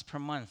that once per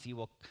month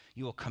you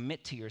will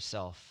commit to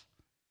yourself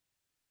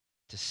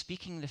to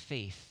speaking the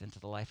faith into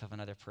the life of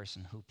another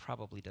person who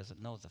probably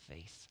doesn't know the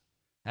faith?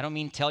 I don't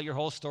mean tell your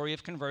whole story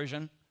of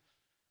conversion,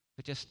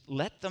 but just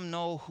let them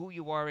know who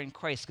you are in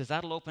Christ, because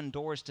that'll open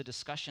doors to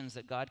discussions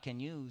that God can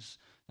use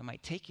that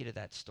might take you to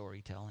that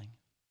storytelling.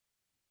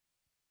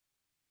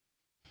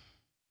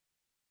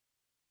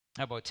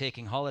 How about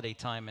taking holiday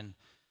time, and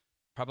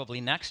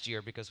probably next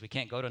year, because we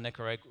can't go to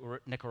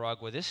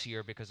Nicaragua this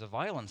year because of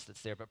violence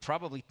that's there, but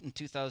probably in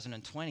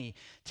 2020,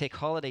 take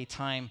holiday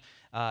time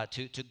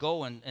to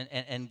go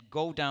and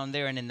go down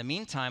there. And in the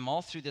meantime,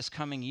 all through this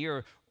coming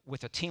year,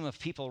 with a team of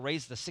people,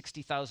 raise the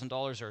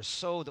 $60,000 or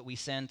so that we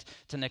send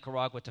to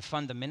Nicaragua to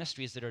fund the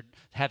ministries that are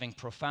having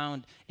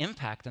profound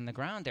impact on the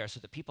ground there, so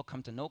that people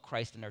come to know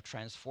Christ and are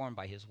transformed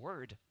by his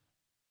word.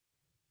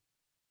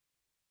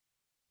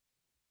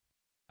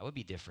 That would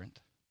be different.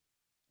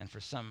 And for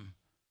some,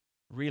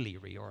 really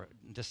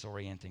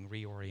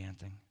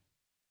reorienting.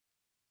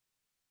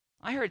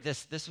 I heard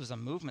this was a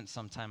movement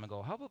some time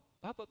ago. How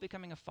about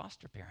becoming a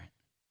foster parent?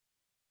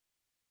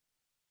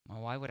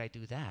 Well, why would I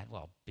do that?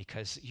 Well,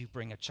 because you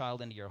bring a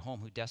child into your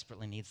home who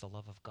desperately needs the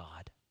love of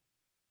God.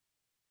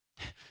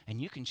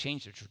 And you can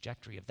change the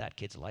trajectory of that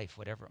kid's life,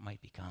 whatever it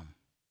might become.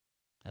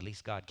 At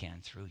least God can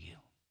through you.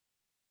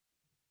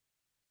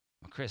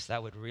 Well, Chris,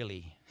 that would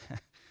really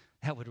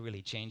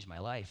change my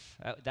life.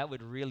 That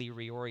would really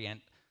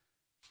reorient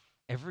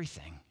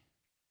everything.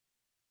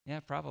 Yeah,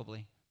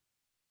 probably.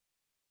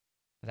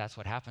 But that's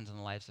what happens in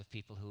the lives of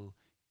people who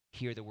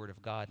hear the word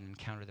of God and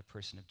encounter the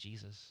person of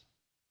Jesus.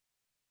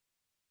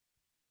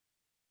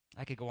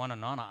 I could go on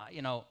and on.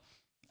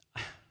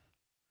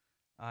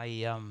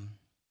 I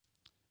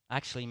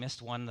actually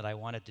missed one that I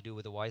wanted to do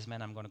with the wise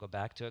men. I'm going to go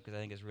back to it because I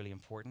think it's really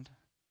important.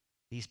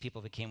 These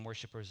people became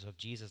worshipers of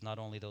Jesus, not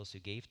only those who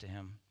gave to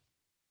him.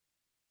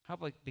 How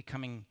about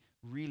becoming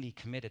really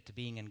committed to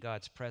being in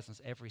God's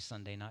presence every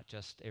Sunday, not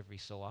just every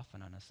so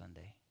often on a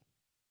Sunday,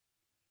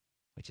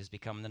 which has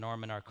become the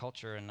norm in our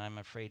culture, and I'm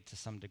afraid to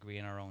some degree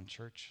in our own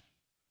church.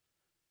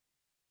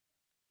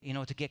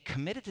 to get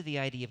committed to the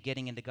idea of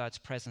getting into God's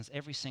presence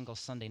every single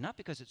Sunday, not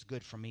because it's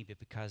good for me, but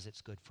because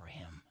it's good for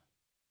him.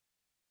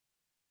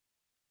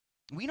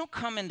 We don't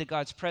come into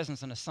God's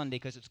presence on a Sunday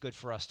because it's good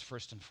for us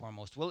first and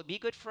foremost. Will it be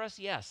good for us?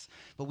 Yes.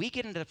 But we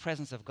get into the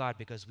presence of God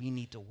because we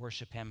need to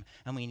worship him,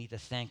 and we need to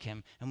thank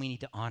him, and we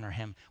need to honor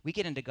him. We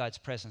get into God's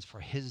presence for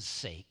his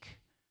sake,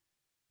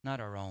 not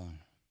our own.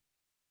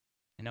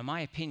 And in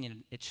my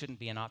opinion, it shouldn't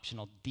be an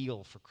optional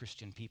deal for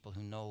Christian people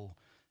who know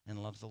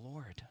and love the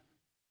Lord.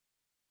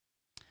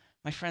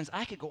 My friends,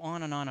 I could go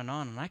on and on and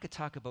on, and I could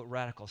talk about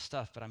radical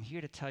stuff, but I'm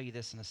here to tell you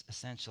this, and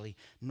essentially,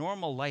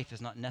 normal life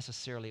is not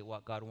necessarily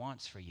what God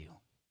wants for you.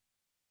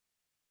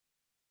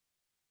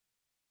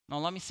 Now,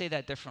 let me say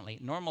that differently.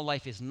 Normal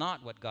life is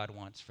not what God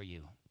wants for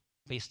you,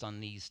 based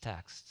on these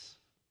texts.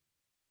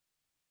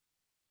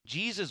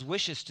 Jesus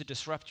wishes to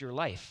disrupt your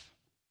life.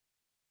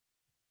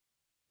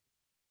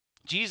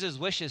 Jesus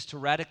wishes to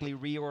radically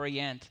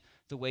reorient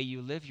the way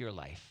you live your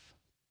life.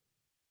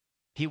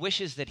 He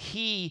wishes that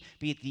he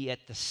be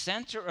at the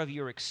center of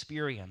your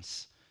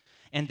experience,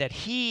 and that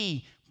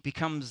he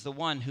becomes the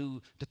one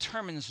who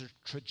determines the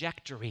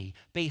trajectory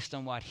based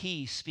on what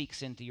he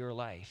speaks into your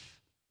life,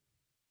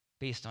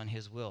 based on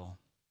his will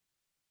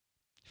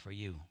for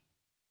you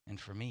and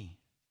for me.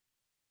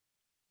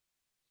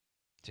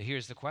 So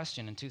here's the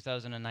question in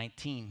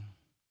 2019.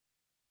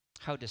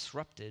 How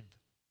disrupted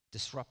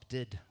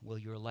will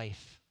your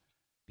life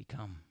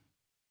become?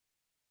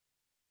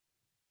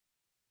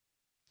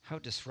 How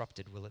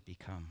disrupted will it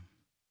become?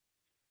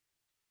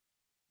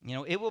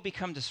 It will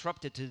become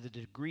disrupted to the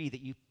degree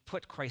that you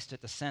put Christ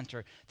at the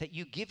center, that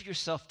you give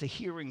yourself to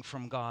hearing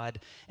from God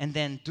and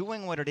then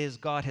doing what it is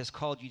God has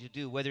called you to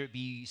do, whether it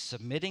be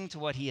submitting to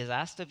what he has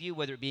asked of you,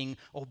 whether it be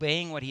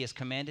obeying what he has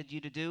commanded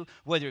you to do,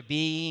 whether it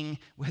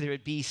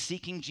be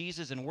seeking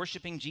Jesus and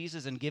worshiping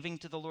Jesus and giving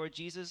to the Lord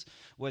Jesus,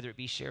 whether it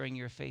be sharing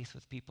your faith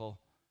with people,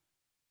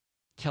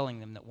 telling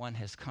them that one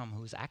has come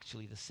who is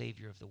actually the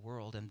Savior of the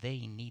world and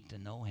they need to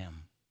know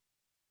him.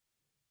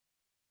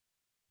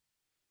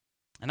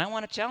 And I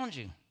want to challenge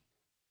you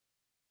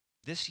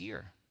this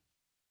year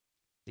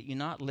that you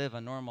not live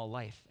a normal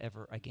life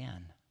ever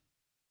again.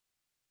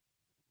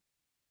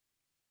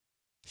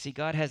 See,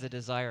 God has a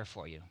desire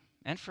for you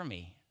and for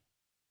me,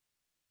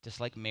 just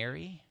like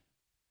Mary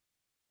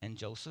and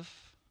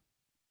Joseph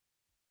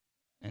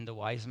and the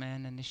wise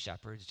man and the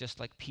shepherds, just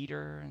like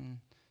Peter and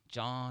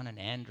John and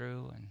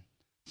Andrew and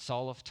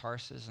Saul of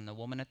Tarsus and the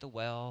woman at the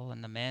well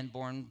and the man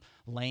born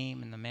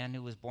lame and the man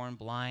who was born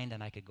blind,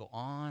 and I could go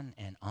on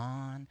and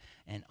on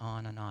and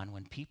on and on.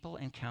 When people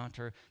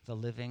encounter the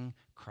living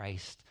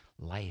Christ,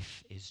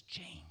 life is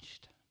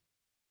changed.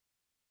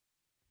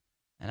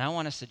 And I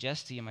want to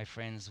suggest to you, my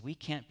friends, we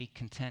can't be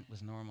content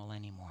with normal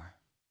anymore.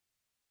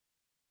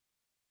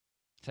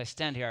 As I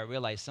stand here, I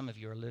realize some of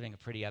you are living a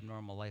pretty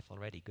abnormal life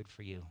already. Good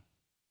for you.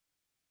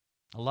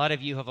 A lot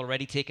of you have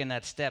already taken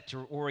that step to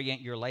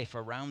orient your life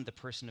around the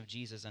person of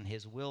Jesus and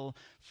his will,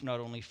 not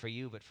only for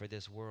you, but for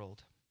this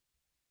world.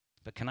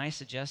 But can I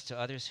suggest to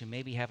others who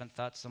maybe haven't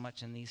thought so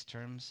much in these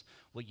terms,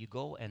 will you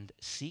go and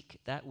seek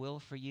that will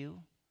for you?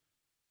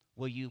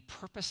 Will you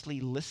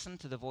purposely listen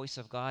to the voice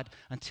of God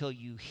until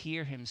you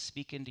hear him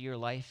speak into your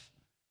life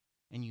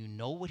and you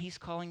know what he's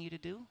calling you to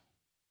do?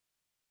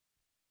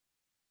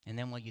 And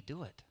then will you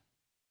do it?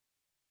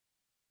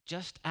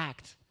 Just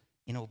act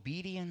in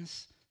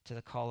obedience to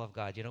the call of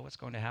God. You know what's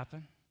going to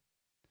happen?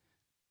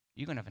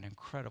 You're going to have an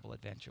incredible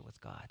adventure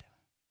with God.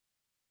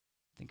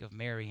 Think of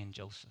Mary and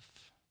Joseph.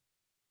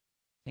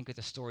 Think of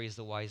the stories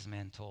the wise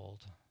man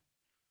told.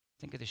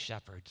 Think of the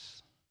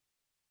shepherds.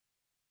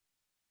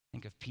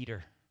 Think of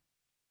Peter.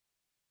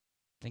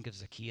 Think of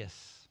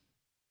Zacchaeus.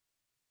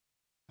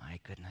 My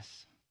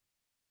goodness.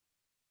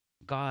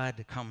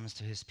 God comes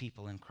to his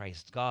people in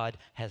Christ. God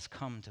has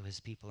come to his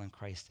people in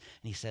Christ.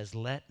 And he says,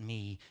 let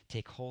me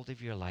take hold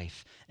of your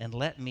life and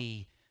let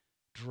me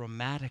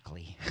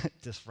dramatically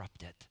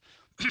disrupt it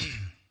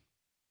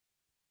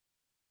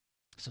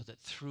so that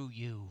through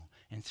you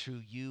and through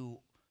you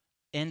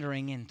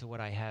entering into what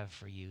I have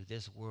for you,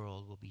 this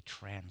world will be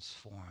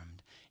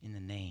transformed in the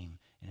name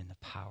and in the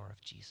power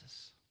of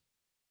Jesus.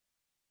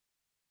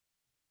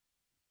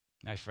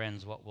 My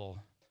friends, what will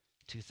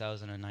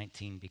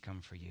 2019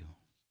 become for you?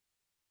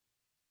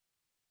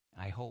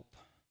 I hope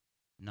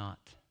not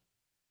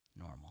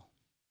normal.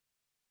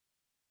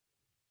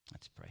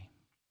 Let's pray.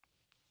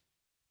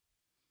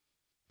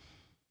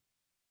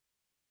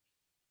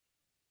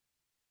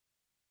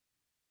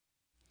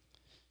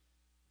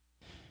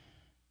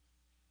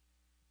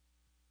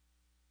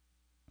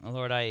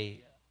 Lord,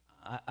 I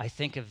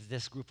think of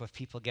this group of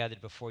people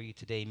gathered before you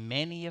today,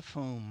 many of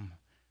whom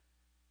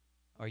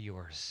are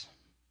yours.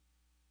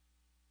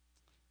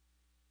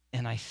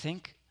 And I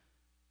think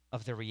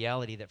of the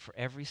reality that for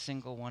every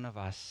single one of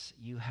us,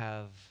 you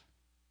have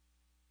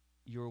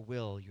your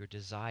will, your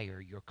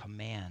desire, your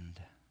command,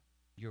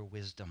 your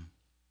wisdom.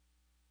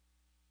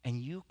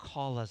 And you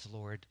call us,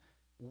 Lord,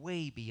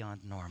 way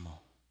beyond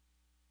normal,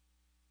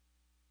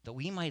 that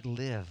we might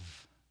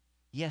live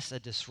Yes, a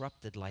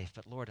disrupted life,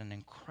 but Lord, an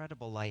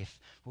incredible life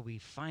where we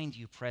find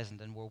you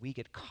present and where we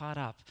get caught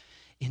up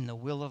in the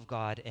will of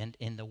God and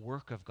in the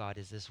work of God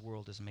as this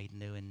world is made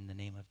new in the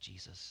name of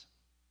Jesus.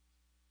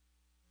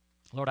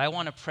 Lord, I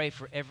want to pray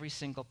for every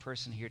single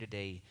person here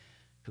today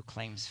who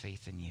claims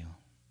faith in you.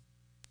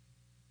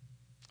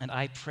 And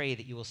I pray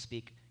that you will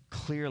speak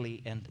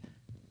clearly and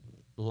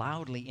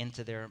loudly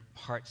into their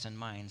hearts and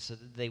minds so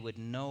that they would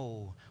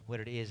know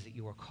what it is that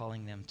you are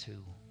calling them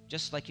to.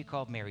 Just like you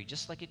called Mary,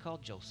 just like you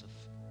called Joseph.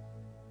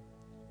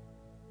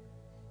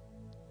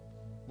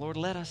 Lord,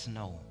 let us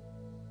know.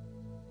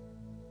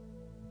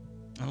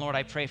 And Lord,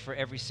 I pray for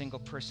every single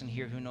person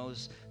here who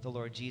knows the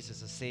Lord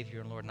Jesus as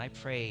Savior and Lord. And I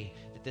pray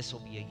that this will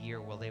be a year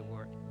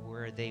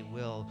where they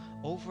will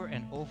over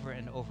and over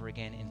and over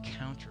again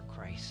encounter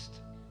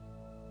Christ,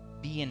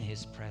 be in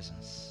his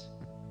presence,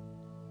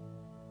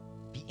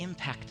 be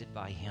impacted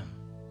by him.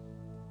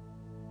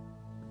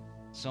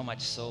 So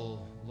much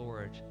so,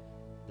 Lord,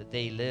 that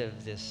they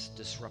live this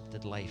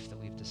disrupted life that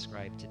we've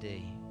described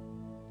today.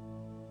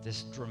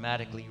 This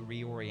dramatically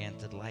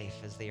reoriented life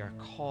as they are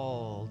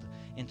called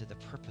into the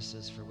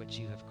purposes for which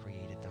you have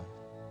created them.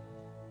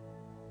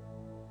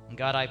 And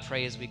God, I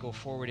pray as we go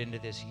forward into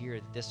this year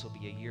that this will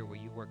be a year where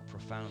you work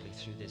profoundly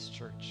through this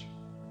church.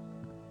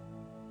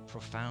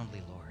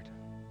 Profoundly, Lord.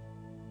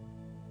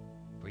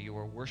 Where you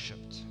are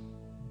worshiped.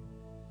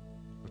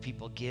 Where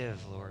people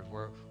give, Lord.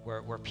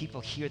 Where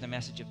people hear the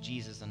message of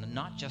Jesus and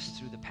not just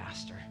through the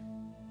pastor.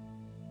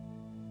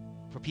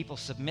 Where people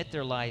submit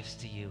their lives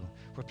to you,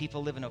 where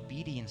people live in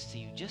obedience to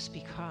you just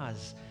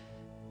because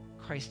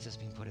Christ has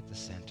been put at the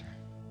center.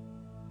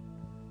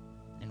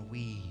 And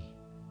we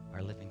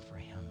are living for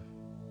him.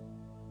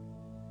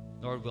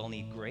 Lord, we'll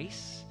need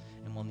grace,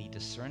 and we'll need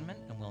discernment,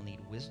 and we'll need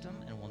wisdom,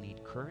 and we'll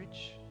need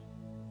courage.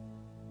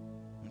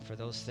 And for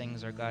those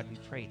things, our God, we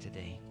pray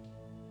today.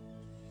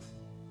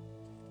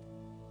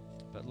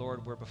 But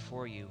Lord, we're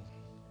before you,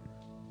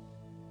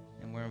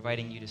 and we're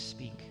inviting you to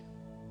speak.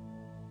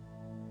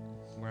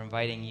 We're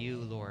inviting you,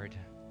 Lord,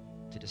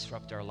 to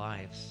disrupt our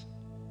lives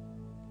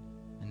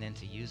and then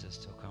to use us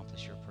to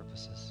accomplish your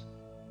purposes.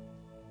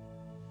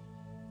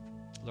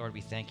 Lord, we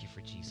thank you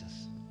for Jesus.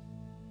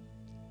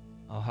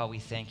 Oh, how we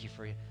thank you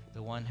for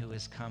the one who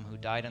has come, who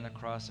died on the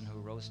cross and who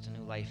rose to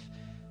new life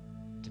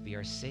to be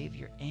our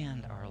Savior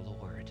and our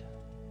Lord.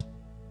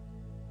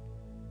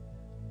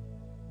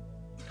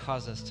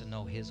 Cause us to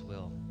know his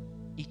will,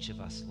 each of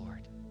us,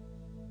 Lord.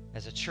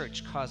 As a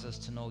church, cause us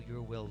to know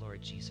your will,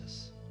 Lord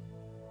Jesus.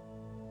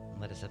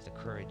 Let us have the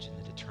courage and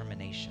the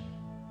determination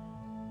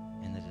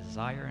and the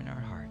desire in our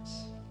hearts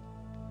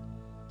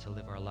to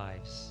live our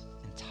lives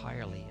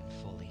entirely and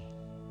fully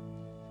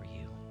for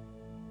you.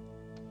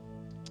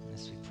 And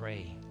this we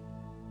pray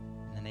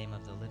in the name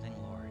of the living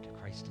Lord,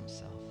 Christ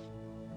himself.